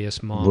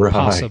happiest mom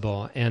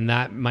possible, and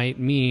that might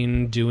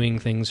mean doing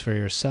things for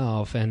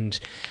yourself. And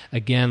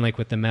again, like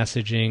with the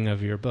messaging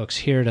of your books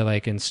here, to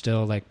like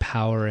instill like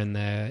power in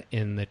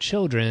the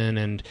children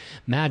and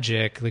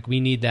magic, like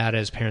we need that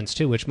as parents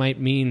too, which might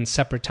mean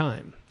separate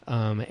time.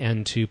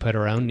 And to put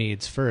our own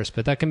needs first.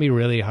 But that can be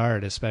really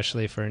hard,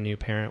 especially for a new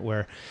parent,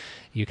 where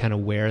you kind of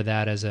wear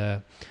that as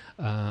a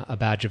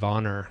badge of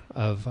honor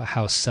of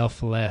how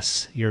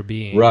selfless you're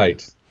being.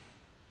 Right.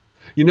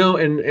 You know,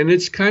 and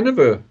it's kind of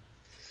a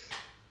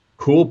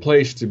cool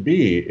place to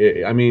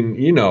be. I mean,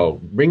 you know,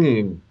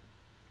 bringing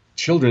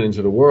children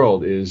into the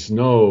world is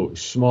no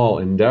small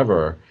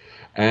endeavor.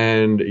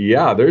 And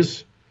yeah,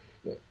 there's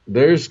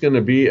going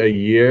to be a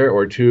year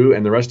or two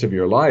and the rest of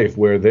your life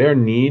where their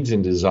needs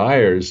and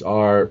desires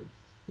are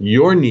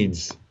your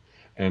needs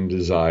and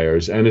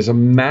desires. And it's a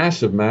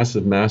massive,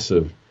 massive,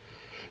 massive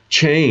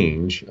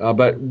change.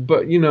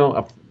 But you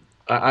know,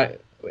 I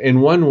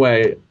in one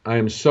way, I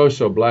am so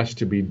blessed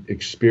to be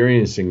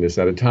experiencing this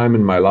at a time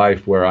in my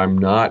life where I'm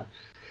not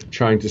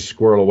trying to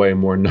squirrel away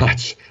more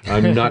nuts.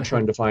 I'm not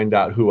trying to find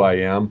out who I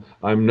am.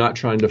 I'm not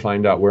trying to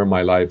find out where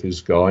my life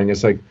is going.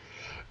 It's like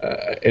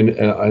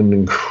an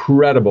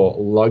incredible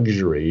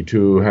luxury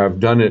to have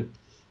done it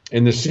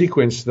in the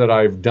sequence that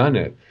I've done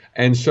it.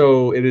 And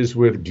so it is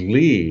with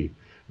glee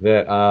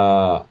that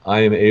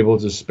I am able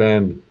to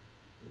spend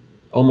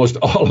almost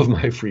all of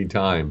my free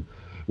time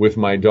with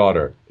my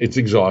daughter. It's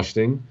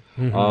exhausting,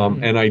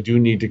 and I do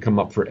need to come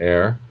up for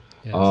air.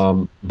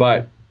 Yes.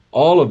 But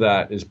all of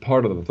that is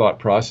part of the thought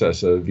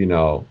process of, you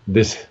know,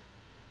 this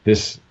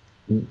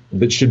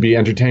that should be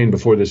entertained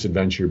before this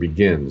adventure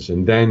begins.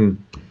 And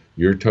then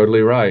you're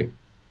totally right.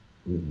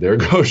 There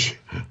go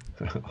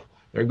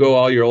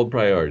all your old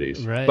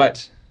priorities. Right.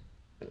 But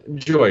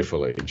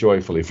joyfully,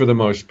 for the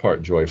most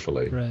part,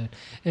 joyfully. Right.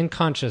 And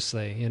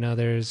consciously, you know,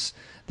 there's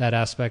that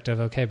aspect of,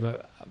 okay,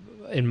 but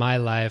in my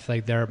life,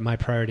 like my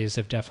priorities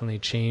have definitely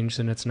changed,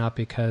 and it's not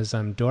because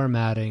I'm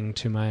doormatting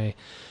to my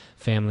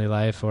family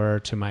life or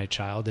to my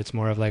child. It's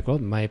more of like, well,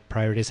 my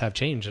priorities have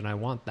changed, and I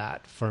want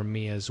that for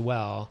me as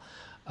well.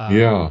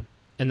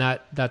 And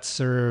that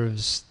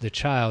serves the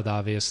child,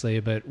 obviously,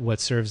 but what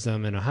serves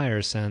them in a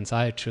higher sense,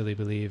 I truly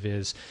believe,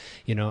 is,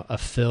 you know, a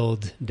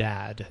filled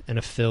dad and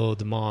a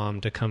filled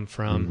mom to come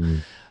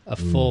from a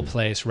full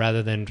place,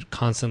 rather than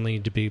constantly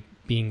to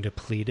being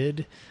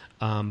depleted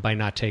by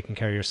not taking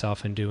care of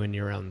yourself and doing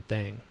your own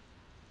thing.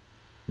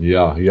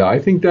 Yeah. I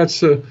think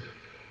that's a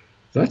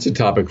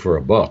topic for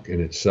a book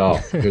in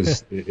itself,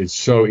 because it's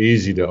so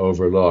easy to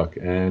overlook,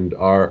 and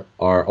our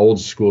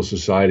old school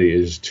society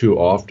is too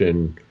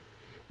often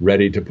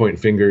ready to point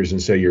fingers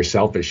and say, you're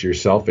selfish.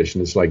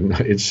 And it's like,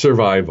 it's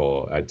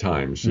survival at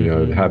times, you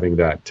know, having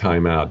that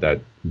time out,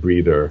 that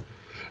breather.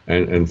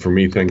 And for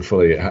me,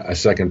 thankfully, a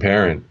second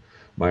parent,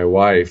 my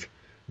wife,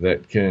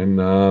 that can,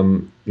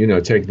 you know,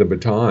 take the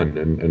baton,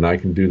 and I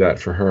can do that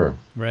for her.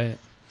 Right.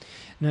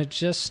 Now,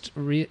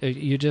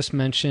 you just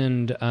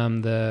mentioned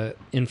the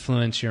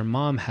influence your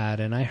mom had,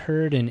 and I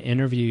heard an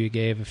interview you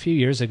gave a few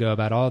years ago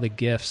about all the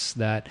gifts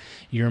that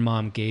your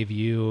mom gave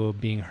you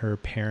being her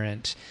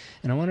parent.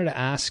 And I wanted to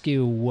ask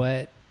you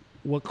what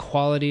what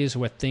qualities,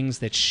 what things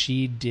that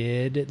she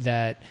did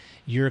that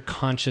you're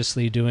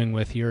consciously doing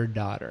with your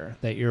daughter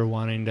that you're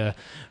wanting to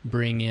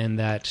bring in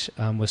that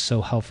was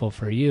so helpful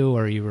for you,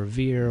 or you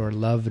revere or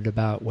loved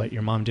about what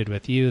your mom did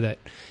with you that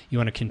you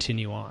want to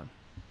continue on?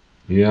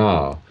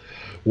 Yeah.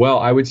 Well,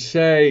 I would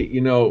say,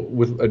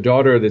 with a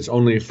daughter that's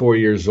only 4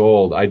 years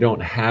old, I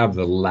don't have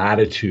the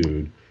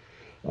latitude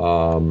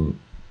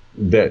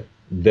that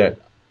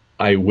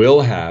I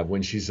will have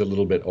when she's a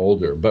little bit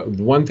older. But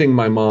one thing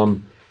my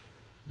mom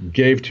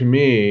gave to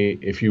me,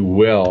 if you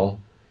will,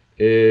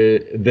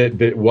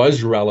 that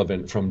was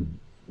relevant from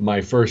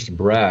my first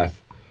breath,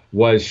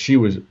 was she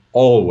was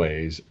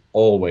always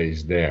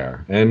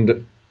there.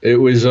 And it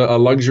was a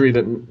luxury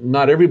that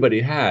not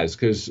everybody has,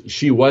 because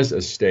she was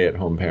a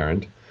stay-at-home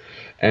parent.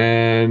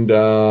 And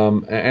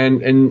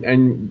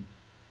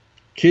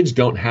kids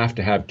don't have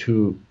to have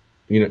two,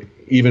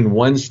 even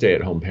one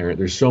stay-at-home parent.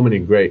 There's so many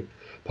great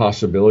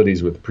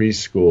possibilities with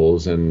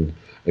preschools and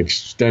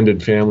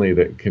extended family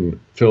that can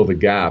fill the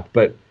gap.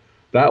 But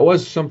that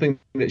was something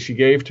that she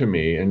gave to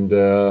me,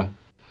 and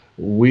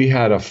we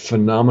had a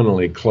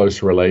phenomenally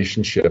close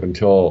relationship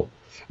until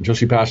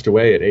she passed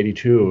away at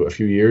 82 a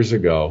few years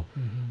ago.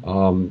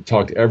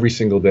 Talked every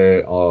single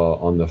day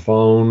on the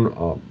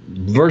phone,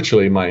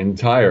 virtually my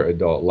entire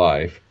adult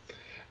life,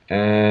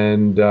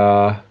 and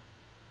I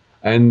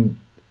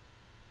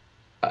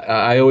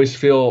always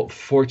feel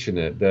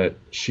fortunate that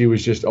she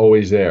was just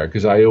always there,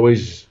 because I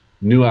always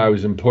knew I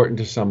was important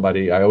to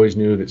somebody. I always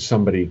knew that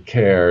somebody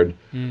cared,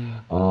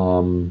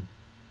 and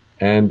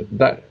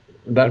that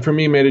for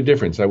me made a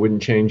difference. I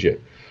wouldn't change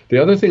it. The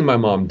other thing my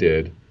mom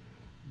did,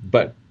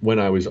 but when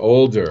I was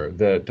older,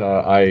 that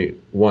I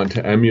want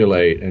to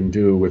emulate and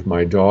do with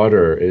my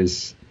daughter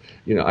is,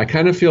 I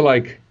kind of feel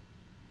like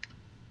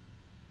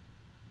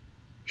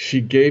she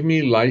gave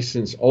me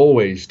license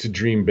always to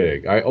dream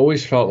big. I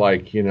always felt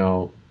like,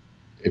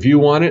 if you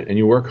want it and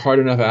you work hard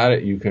enough at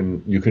it, you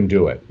can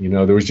do it.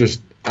 There was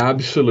just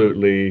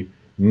absolutely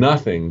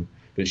nothing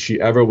that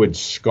she ever would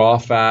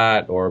scoff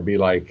at or be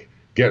like,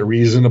 get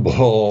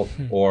reasonable,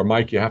 or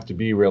Mike, you have to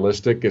be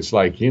realistic. It's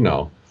like,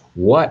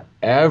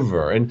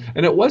 whatever. And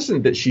it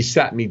wasn't that she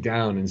sat me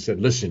down and said,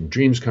 listen,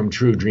 dreams come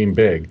true, dream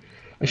big.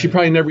 She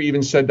probably never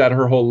even said that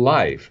her whole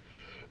life,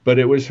 but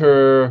it was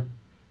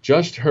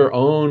just her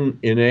own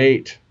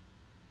innate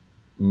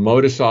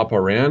modus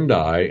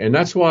operandi. And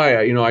that's why,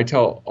 I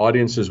tell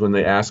audiences when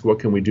they ask, what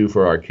can we do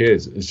for our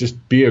kids? It's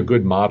just be a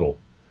good model.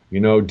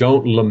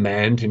 Don't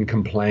lament and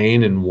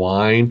complain and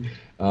whine,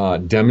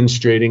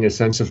 demonstrating a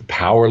sense of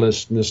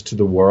powerlessness to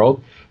the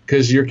world,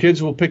 because your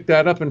kids will pick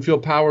that up and feel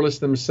powerless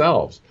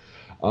themselves.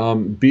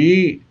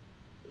 Be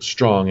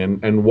strong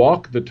and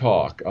walk the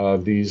talk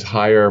of these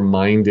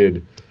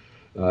higher-minded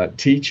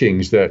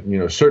teachings that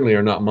certainly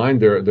are not mine.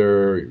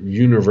 They're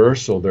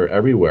universal. They're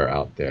everywhere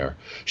out there.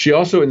 She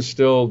also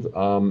instilled,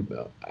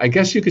 I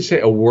guess you could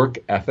say, a work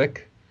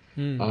ethic.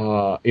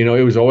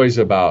 It was always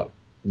about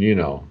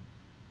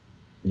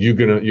you're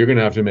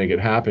gonna have to make it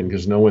happen,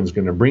 because no one's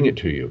gonna bring it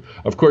to you.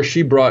 Of course,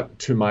 she brought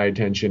to my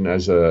attention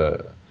as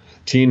a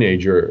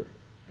teenager,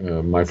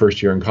 my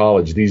first year in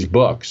college, these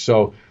books.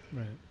 So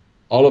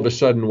all of a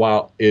sudden,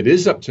 while it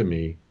is up to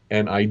me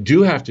and I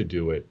do have to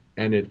do it,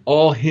 and it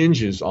all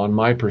hinges on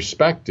my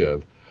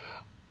perspective,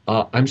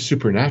 I'm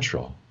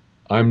supernatural.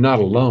 I'm not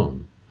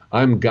alone.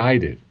 I'm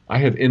guided. I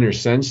have inner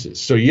senses.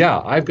 So yeah,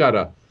 I've got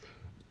to,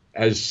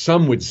 as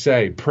some would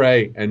say,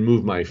 pray and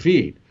move my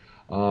feet.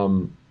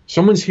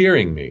 Someone's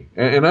hearing me.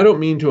 And I don't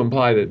mean to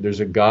imply that there's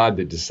a God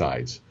that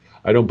decides.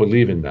 I don't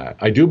believe in that.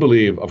 I do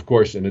believe, of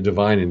course, in a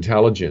divine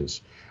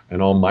intelligence,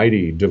 an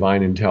almighty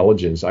divine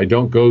intelligence. I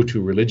don't go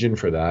to religion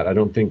for that. I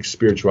don't think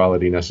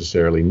spirituality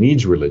necessarily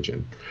needs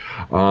religion.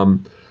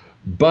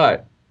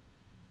 But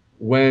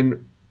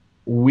when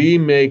we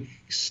make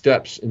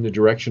steps in the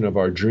direction of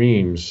our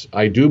dreams,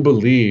 I do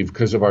believe,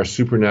 because of our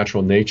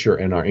supernatural nature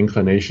and our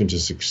inclination to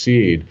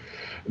succeed,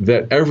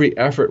 that every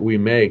effort we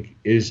make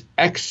is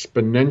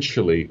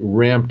exponentially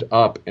ramped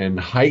up and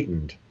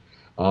heightened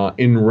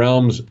in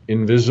realms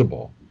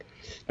invisible.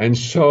 And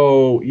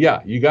so,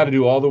 yeah, you got to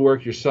do all the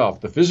work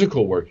yourself, the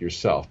physical work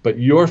yourself, but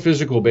your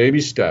physical baby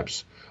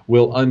steps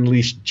will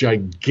unleash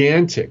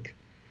gigantic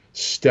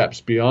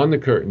steps beyond the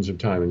curtains of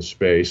time and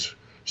space,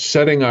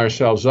 setting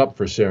ourselves up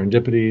for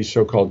serendipities,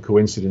 so-called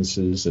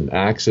coincidences and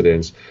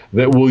accidents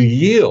that will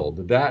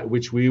yield that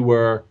which we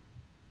were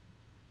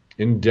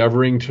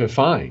endeavoring to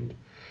find.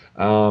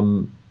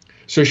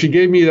 So she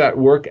gave me that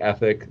work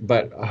ethic,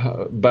 but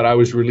I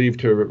was relieved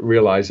to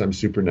realize I'm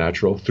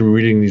supernatural through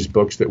reading these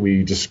books that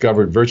we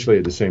discovered virtually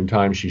at the same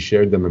time. She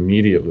shared them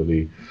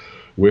immediately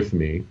with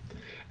me.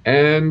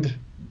 And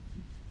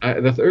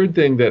the third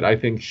thing that I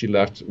think she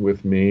left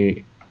with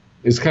me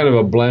is kind of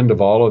a blend of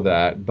all of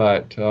that.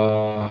 But,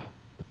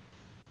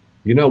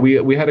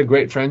 we had a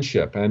great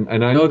friendship.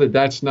 And I know that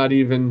that's not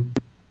even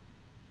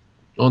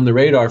on the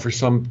radar for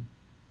some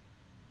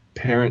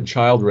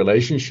parent-child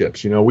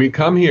relationships. We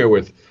come here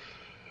with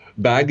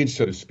baggage,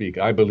 so to speak,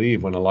 I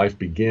believe, when a life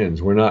begins.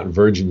 We're not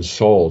virgin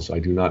souls. I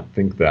do not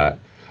think that.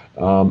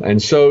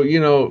 And so,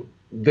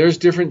 there's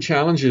different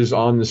challenges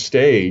on the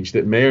stage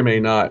that may or may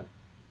not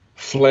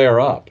flare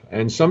up.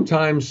 And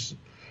sometimes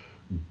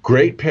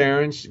great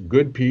parents,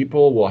 good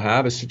people will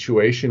have a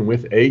situation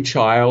with a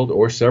child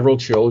or several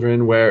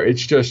children where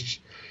it's just,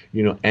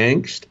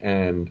 angst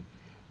and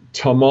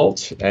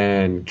tumult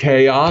and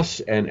chaos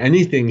and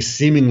anything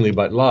seemingly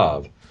but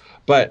love.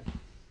 But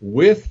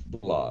with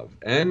love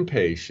and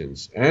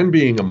patience and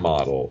being a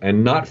model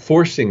and not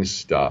forcing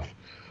stuff,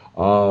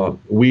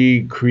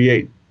 we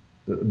create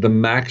the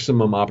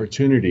maximum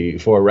opportunity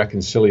for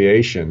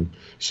reconciliation,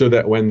 so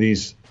that when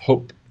these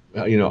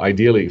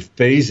ideally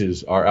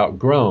phases are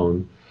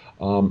outgrown,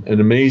 an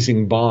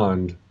amazing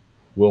bond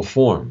will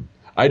form.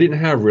 I didn't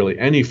have really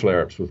any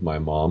flare-ups with my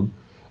mom.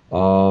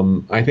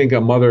 I think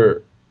a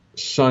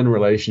mother-son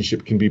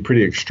relationship can be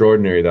pretty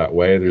extraordinary that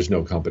way. There's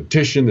no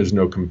competition, there's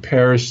no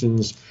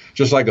comparisons,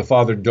 just like a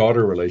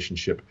father-daughter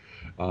relationship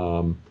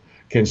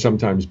can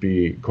sometimes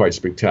be quite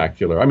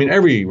spectacular. I mean,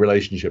 every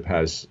relationship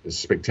has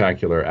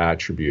spectacular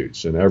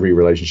attributes, and every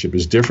relationship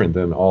is different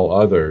than all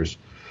others.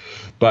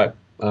 But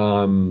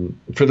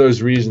for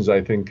those reasons,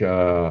 I think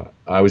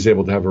I was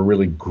able to have a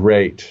really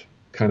great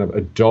kind of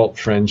adult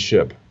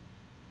friendship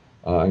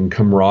and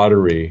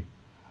camaraderie,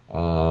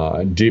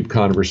 deep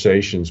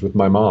conversations with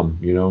my mom,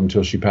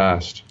 until she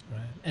passed.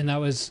 Right. And that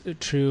was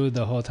true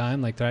the whole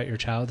time, like throughout your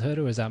childhood,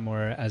 or was that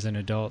more as an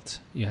adult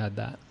you had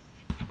that?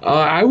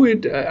 I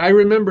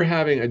remember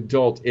having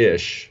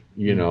adult-ish,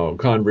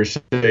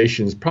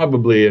 conversations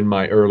probably in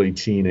my early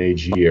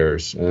teenage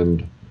years.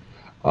 And,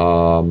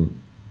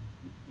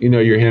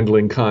 you're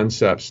handling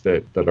concepts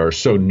that are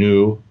so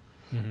new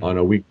on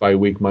a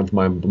week-by-week,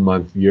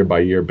 month-by-month,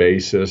 year-by-year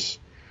basis.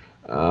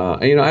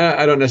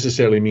 I don't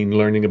necessarily mean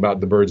learning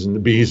about the birds and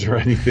the bees or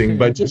anything,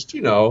 but just,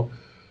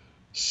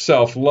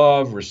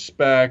 self-love,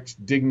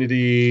 respect,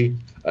 dignity.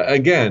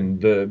 Again,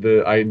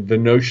 the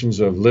notions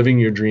of living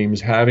your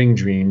dreams, having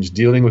dreams,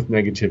 dealing with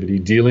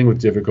negativity, dealing with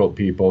difficult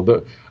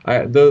people.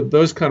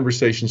 Those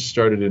conversations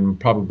started in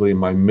probably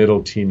my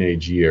middle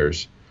teenage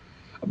years.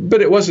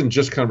 But it wasn't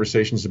just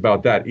conversations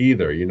about that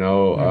either.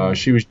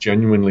 She was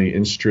genuinely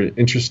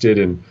interested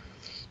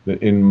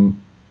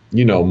in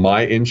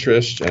my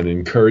interest and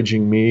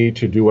encouraging me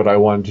to do what I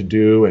wanted to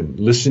do, and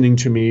listening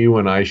to me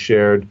when I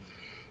shared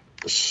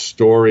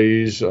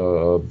stories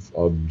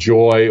of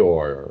joy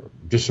or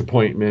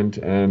disappointment.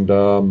 And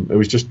it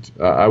was just,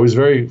 I was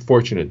very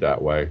fortunate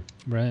that way.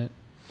 Right.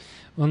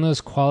 Well, and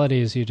those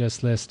qualities you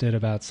just listed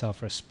about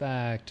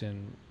self-respect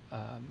and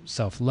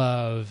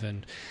self-love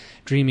and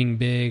dreaming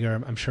big are,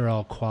 I'm sure,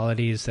 all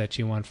qualities that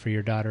you want for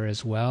your daughter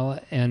as well.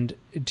 And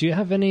do you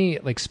have any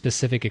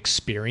specific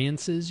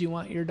experiences you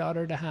want your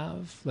daughter to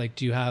have?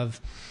 Do you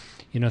have,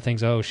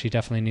 things, she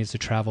definitely needs to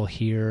travel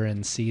here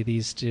and see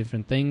these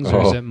different things?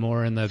 Or is it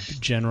more in the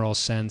general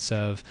sense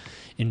of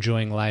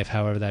enjoying life,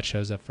 however that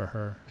shows up for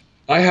her?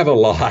 I have a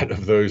lot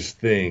of those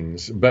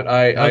things, but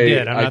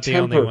good. I'm not the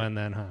only one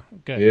then, huh?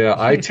 Good. Yeah,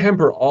 I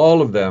temper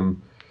all of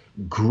them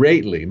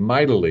greatly,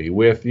 mightily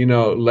with,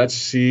 let's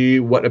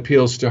see what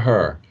appeals to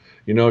her.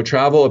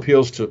 Travel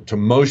appeals to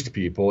most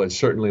people. It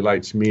certainly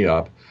lights me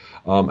up.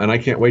 And I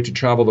can't wait to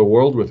travel the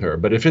world with her.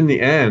 But if in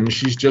the end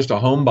she's just a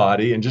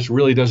homebody and just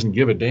really doesn't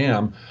give a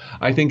damn,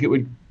 I think it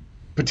would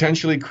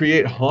potentially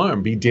create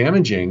harm, be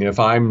damaging if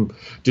I'm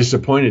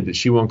disappointed that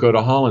she won't go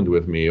to Holland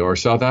with me or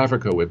South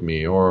Africa with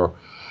me, or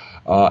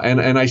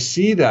and I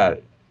see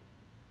that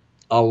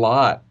a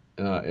lot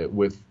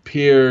with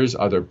peers,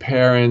 other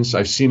parents.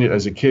 I've seen it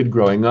as a kid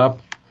growing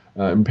up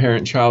in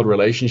parent-child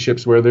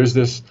relationships where there's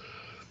this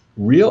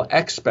real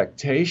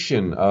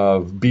expectation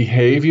of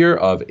behavior,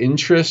 of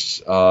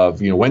interests,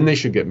 of when they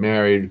should get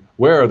married,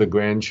 where are the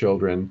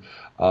grandchildren.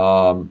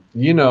 Some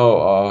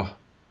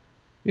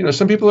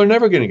people are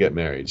never going to get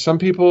married. Some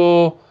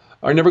people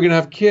are never going to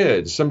have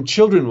kids. Some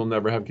children will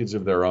never have kids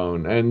of their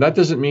own. And that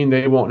doesn't mean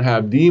they won't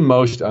have the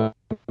most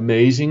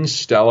amazing,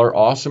 stellar,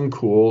 awesome,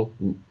 cool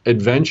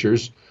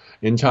adventures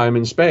in time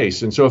and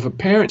space. And so if a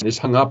parent is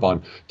hung up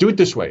on do it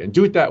this way and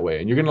do it that way,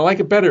 and you're going to like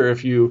it better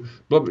if you,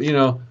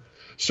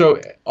 So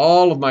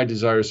all of my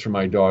desires for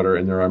my daughter,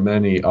 and there are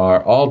many,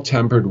 are all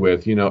tempered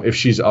with, if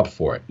she's up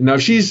for it. Now,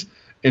 if she's,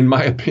 in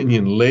my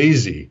opinion,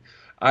 lazy,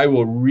 I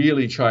will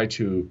really try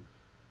to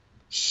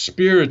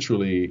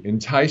spiritually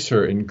entice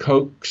her and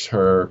coax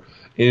her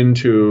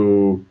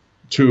into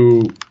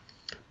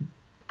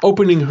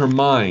opening her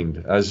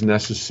mind as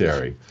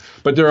necessary.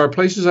 But there are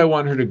places I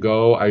want her to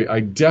go.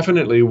 I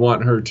definitely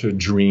want her to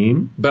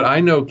dream. But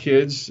I know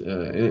kids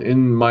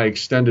in my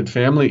extended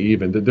family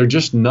even that they're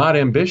just not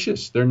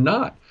ambitious. They're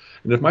not.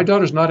 And if my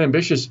daughter's not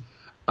ambitious,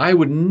 I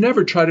would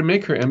never try to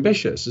make her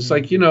ambitious. It's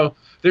like,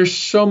 there's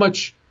so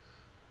much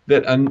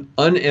that an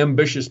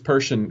unambitious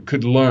person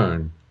could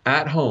learn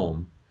at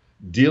home,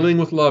 dealing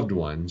with loved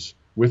ones,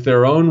 with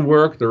their own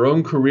work, their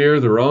own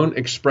career, their own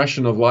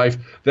expression of life,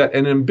 that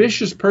an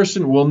ambitious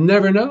person will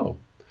never know,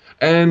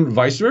 and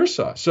vice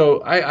versa.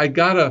 So I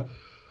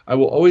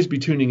will always be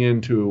tuning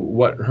into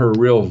what her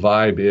real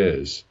vibe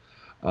is.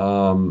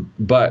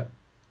 But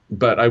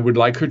I would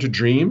like her to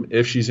dream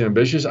if she's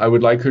ambitious. I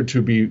would like her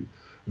to be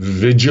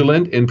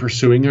vigilant in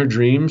pursuing her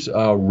dreams,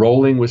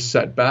 rolling with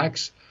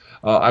setbacks.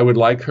 I would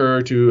like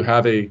her to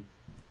have a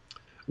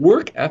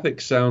work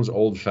ethic. Sounds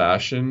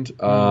old-fashioned,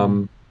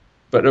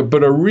 but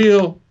a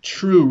real,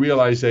 true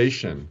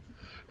realization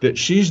that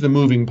she's the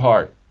moving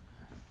part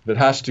that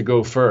has to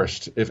go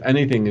first if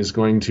anything is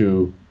going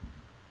to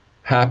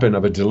happen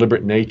of a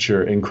deliberate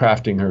nature in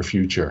crafting her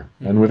future.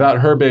 And without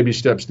her baby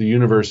steps, the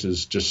universe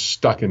is just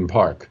stuck in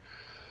park.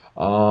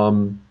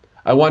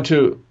 I want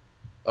to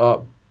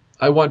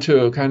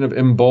kind of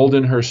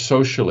embolden her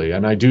socially,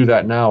 and I do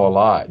that now a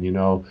lot,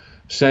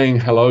 saying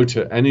hello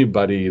to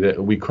anybody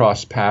that we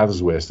cross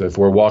paths with. If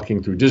we're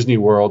walking through Disney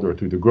World or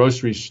through the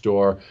grocery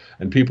store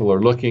and people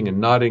are looking and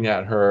nodding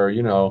at her,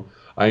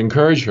 I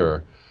encourage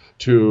her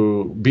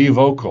to be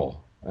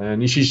vocal.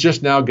 And she's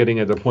just now getting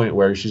at the point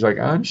where she's like,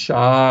 I'm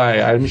shy.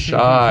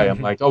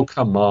 I'm like, oh,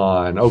 come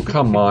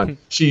on.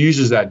 She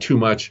uses that too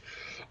much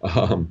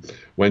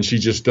when she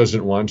just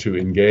doesn't want to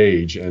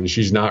engage, and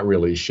she's not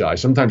really shy.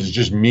 Sometimes it's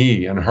just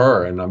me and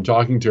her, and I'm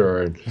talking to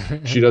her, and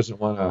she doesn't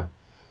want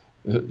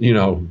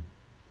to,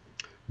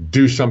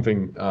 do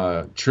something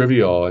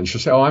trivial, and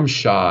she'll say, oh, I'm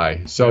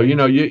shy. So,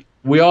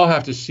 we all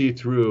have to see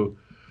through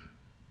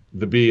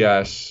the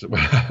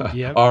BS,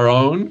 yep. Our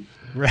own,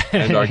 right.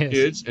 And our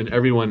kids and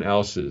everyone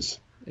else's.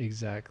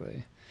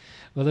 Exactly.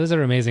 Well, those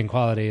are amazing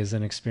qualities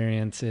and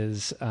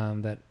experiences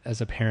that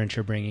as a parent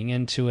you're bringing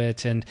into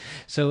it. And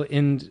so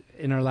in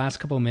our last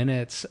couple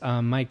minutes,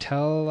 Mike,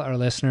 tell our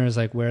listeners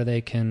like where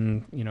they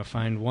can,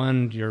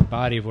 find your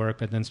body of work,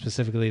 but then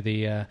specifically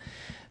the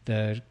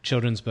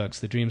children's books,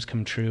 The Dreams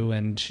Come True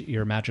and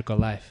Your Magical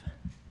Life.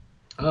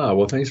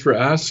 Well, thanks for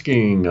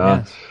asking.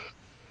 Yes.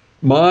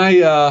 My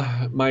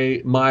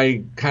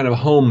kind of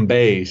home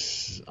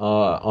base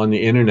on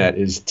the internet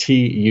is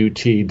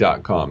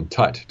tut.com,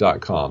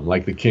 tut.com,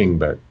 like the king,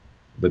 but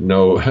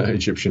no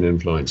Egyptian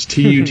influence,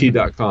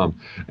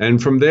 tut.com.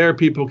 And from there,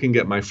 people can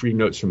get my free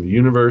notes from the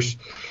universe.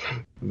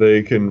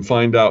 They can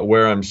find out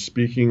where I'm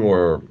speaking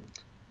or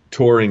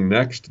touring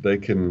next. They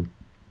can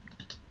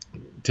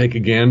take a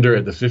gander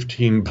at the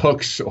 15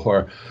 books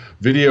or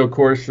video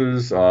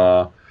courses,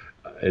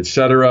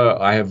 etc.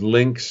 I have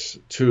links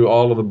to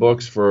all of the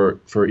books for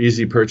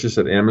easy purchase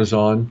at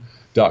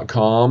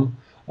Amazon.com.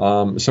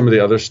 Some of the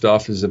other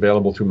stuff is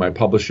available through my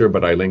publisher,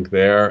 but I link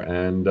there.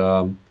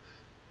 And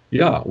we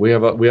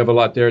have a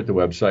lot there at the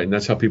website, and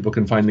that's how people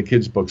can find the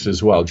kids' books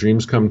as well.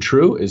 Dreams Come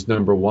True is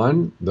number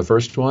one, the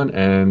first one,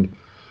 and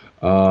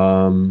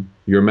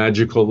Your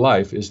Magical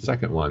Life is the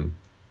second one.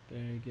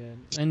 Very good.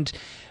 And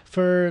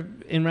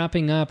in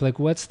wrapping up, like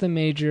what's the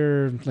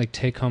major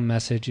take-home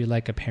message you'd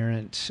like a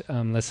parent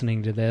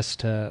listening to this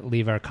to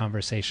leave our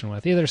conversation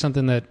with? Either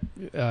something that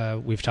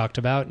we've talked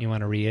about and you want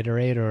to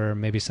reiterate, or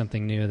maybe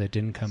something new that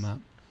didn't come up.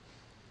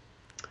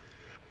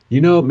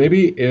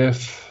 Maybe to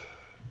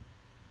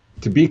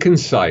be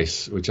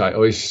concise, which I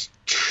always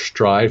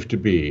strive to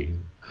be,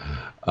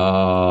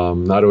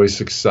 not always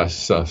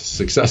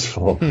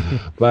successful,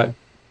 but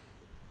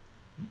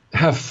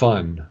have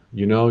fun,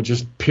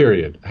 just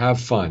period. Have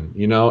fun,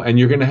 and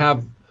you're going to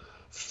have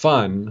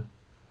fun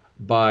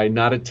by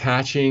not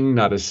attaching,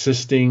 not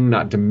assisting,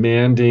 not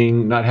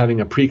demanding, not having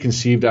a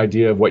preconceived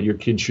idea of what your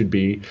kid should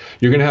be.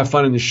 You're going to have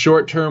fun in the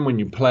short term when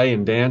you play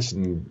and dance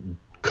and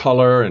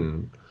color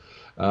and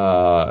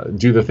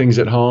do the things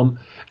at home.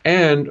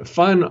 And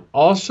fun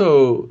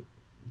also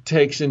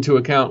takes into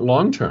account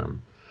long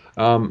term.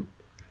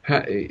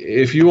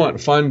 If you want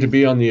fun to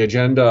be on the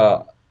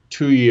agenda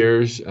 2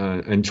 years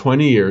and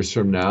 20 years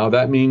from now,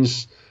 that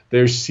means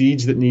there's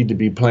seeds that need to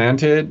be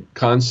planted,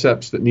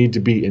 concepts that need to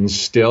be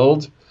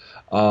instilled,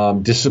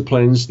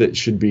 disciplines that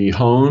should be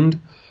honed,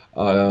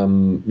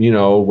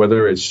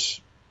 whether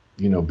it's,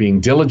 being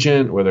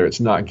diligent, whether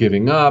it's not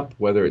giving up,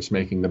 whether it's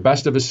making the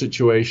best of a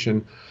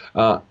situation.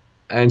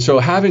 And so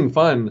having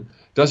fun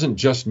doesn't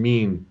just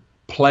mean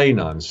play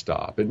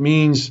nonstop. It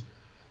means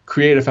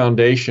create a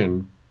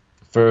foundation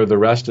for the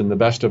rest and the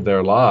best of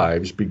their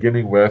lives,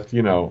 beginning with,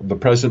 the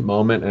present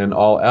moment and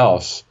all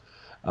else,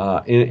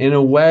 in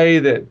a way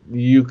that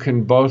you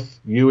can both,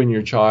 you and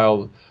your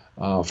child,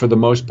 for the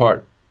most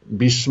part,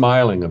 be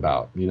smiling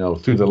about,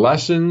 through the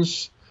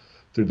lessons,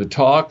 through the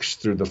talks,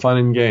 through the fun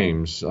and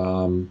games.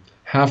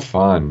 Have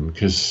fun,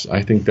 because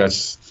I think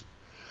that's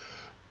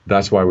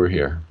why we're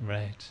here.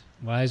 Right.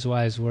 Wise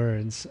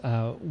words.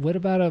 What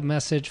about a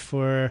message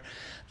for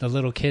the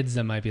little kids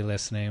that might be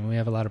listening? We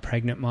have a lot of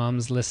pregnant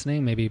moms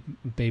listening, maybe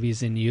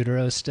babies in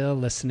utero still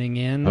listening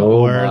in,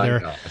 or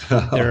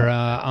they're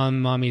on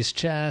mommy's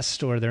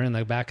chest, or they're in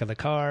the back of the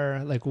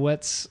car. Like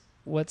what's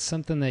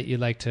something that you'd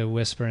like to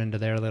whisper into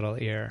their little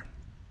ear?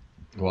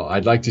 Well,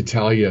 I'd like to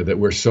tell you that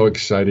we're so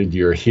excited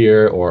you're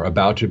here or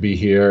about to be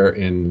here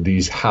in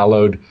these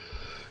hallowed,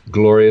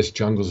 glorious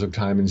jungles of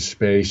time and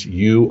space.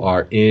 You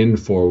are in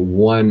for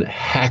one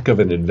heck of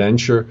an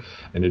adventure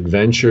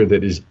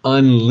that is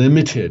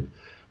unlimited,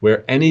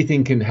 where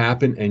anything can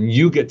happen and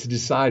you get to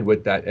decide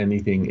what that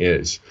anything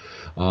is.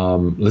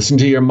 Listen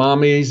to your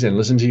mommies and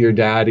listen to your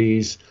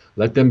daddies.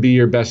 Let them be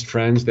your best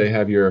friends. They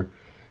have your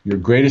your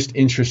greatest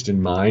interest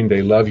in mind.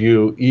 They love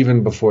you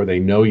even before they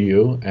know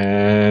you,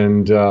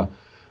 and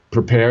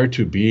prepare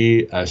to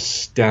be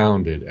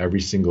astounded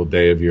every single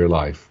day of your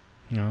life.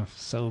 Oh,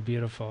 so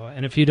beautiful.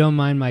 And if you don't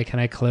mind, Mike, can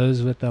I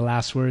close with the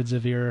last words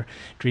of your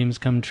Dreams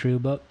Come True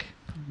book?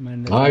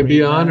 I'd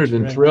be honored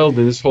and thrilled.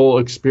 And this whole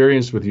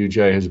experience with you,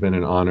 Jay, has been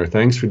an honor.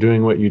 Thanks for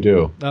doing what you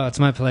do. Oh, it's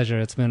my pleasure.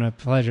 It's been a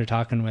pleasure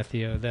talking with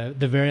you.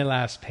 The very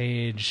last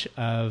page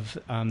of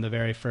the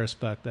very first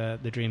book, the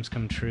Dreams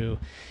Come True,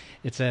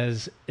 it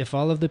says, if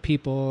all of the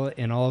people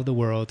in all of the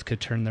world could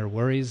turn their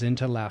worries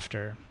into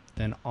laughter,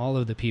 then all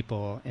of the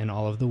people in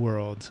all of the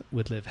world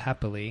would live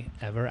happily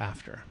ever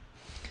after.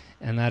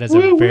 And that is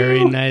a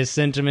very nice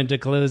sentiment to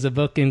close a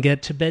book and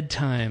get to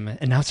bedtime.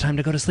 And now it's time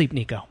to go to sleep,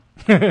 Nico.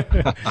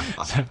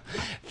 So,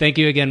 thank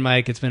you again,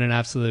 Mike. It's been an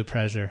absolute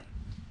pleasure.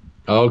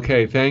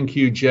 Okay, thank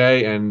you,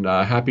 Jay, and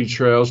happy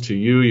trails to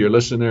you, your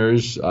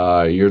listeners,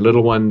 your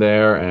little one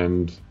there,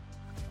 and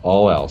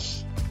all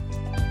else.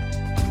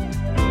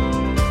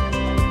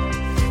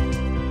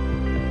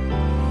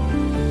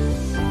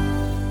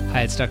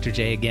 Hi, it's Dr.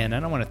 J again,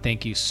 and I want to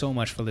thank you so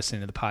much for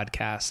listening to the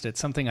podcast. It's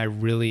something I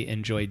really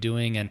enjoy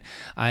doing, and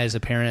I, as a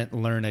parent,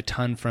 learn a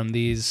ton from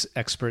these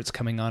experts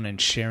coming on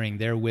and sharing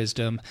their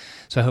wisdom,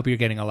 so I hope you're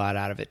getting a lot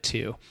out of it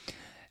too.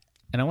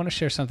 And I want to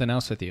share something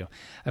else with you.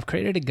 I've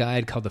created a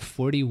guide called the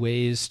 40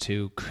 Ways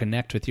to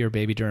Connect with Your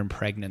Baby During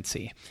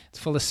Pregnancy. It's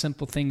full of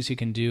simple things you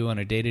can do on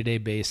a day-to-day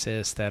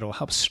basis that will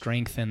help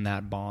strengthen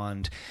that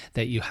bond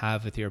that you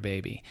have with your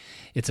baby.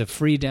 It's a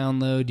free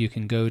download. You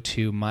can go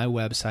to my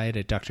website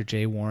at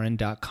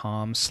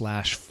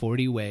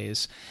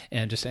drjwarren.com/40ways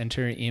and just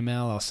enter your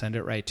email. I'll send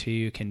it right to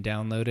you. You can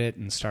download it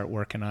and start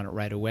working on it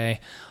right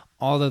away.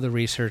 All of the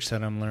research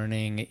that I'm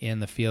learning in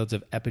the fields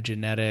of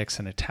epigenetics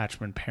and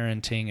attachment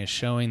parenting is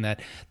showing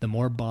that the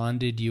more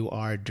bonded you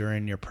are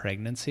during your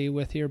pregnancy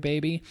with your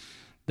baby,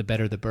 the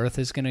better the birth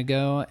is going to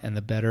go and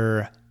the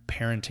better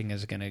parenting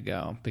is going to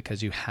go,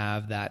 because you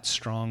have that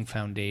strong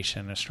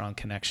foundation, a strong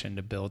connection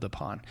to build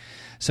upon.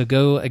 So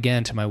go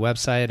again to my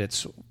website.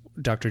 It's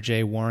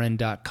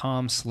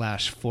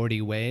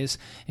drjwarren.com/40ways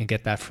and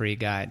get that free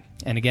guide.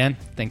 And again,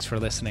 thanks for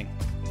listening.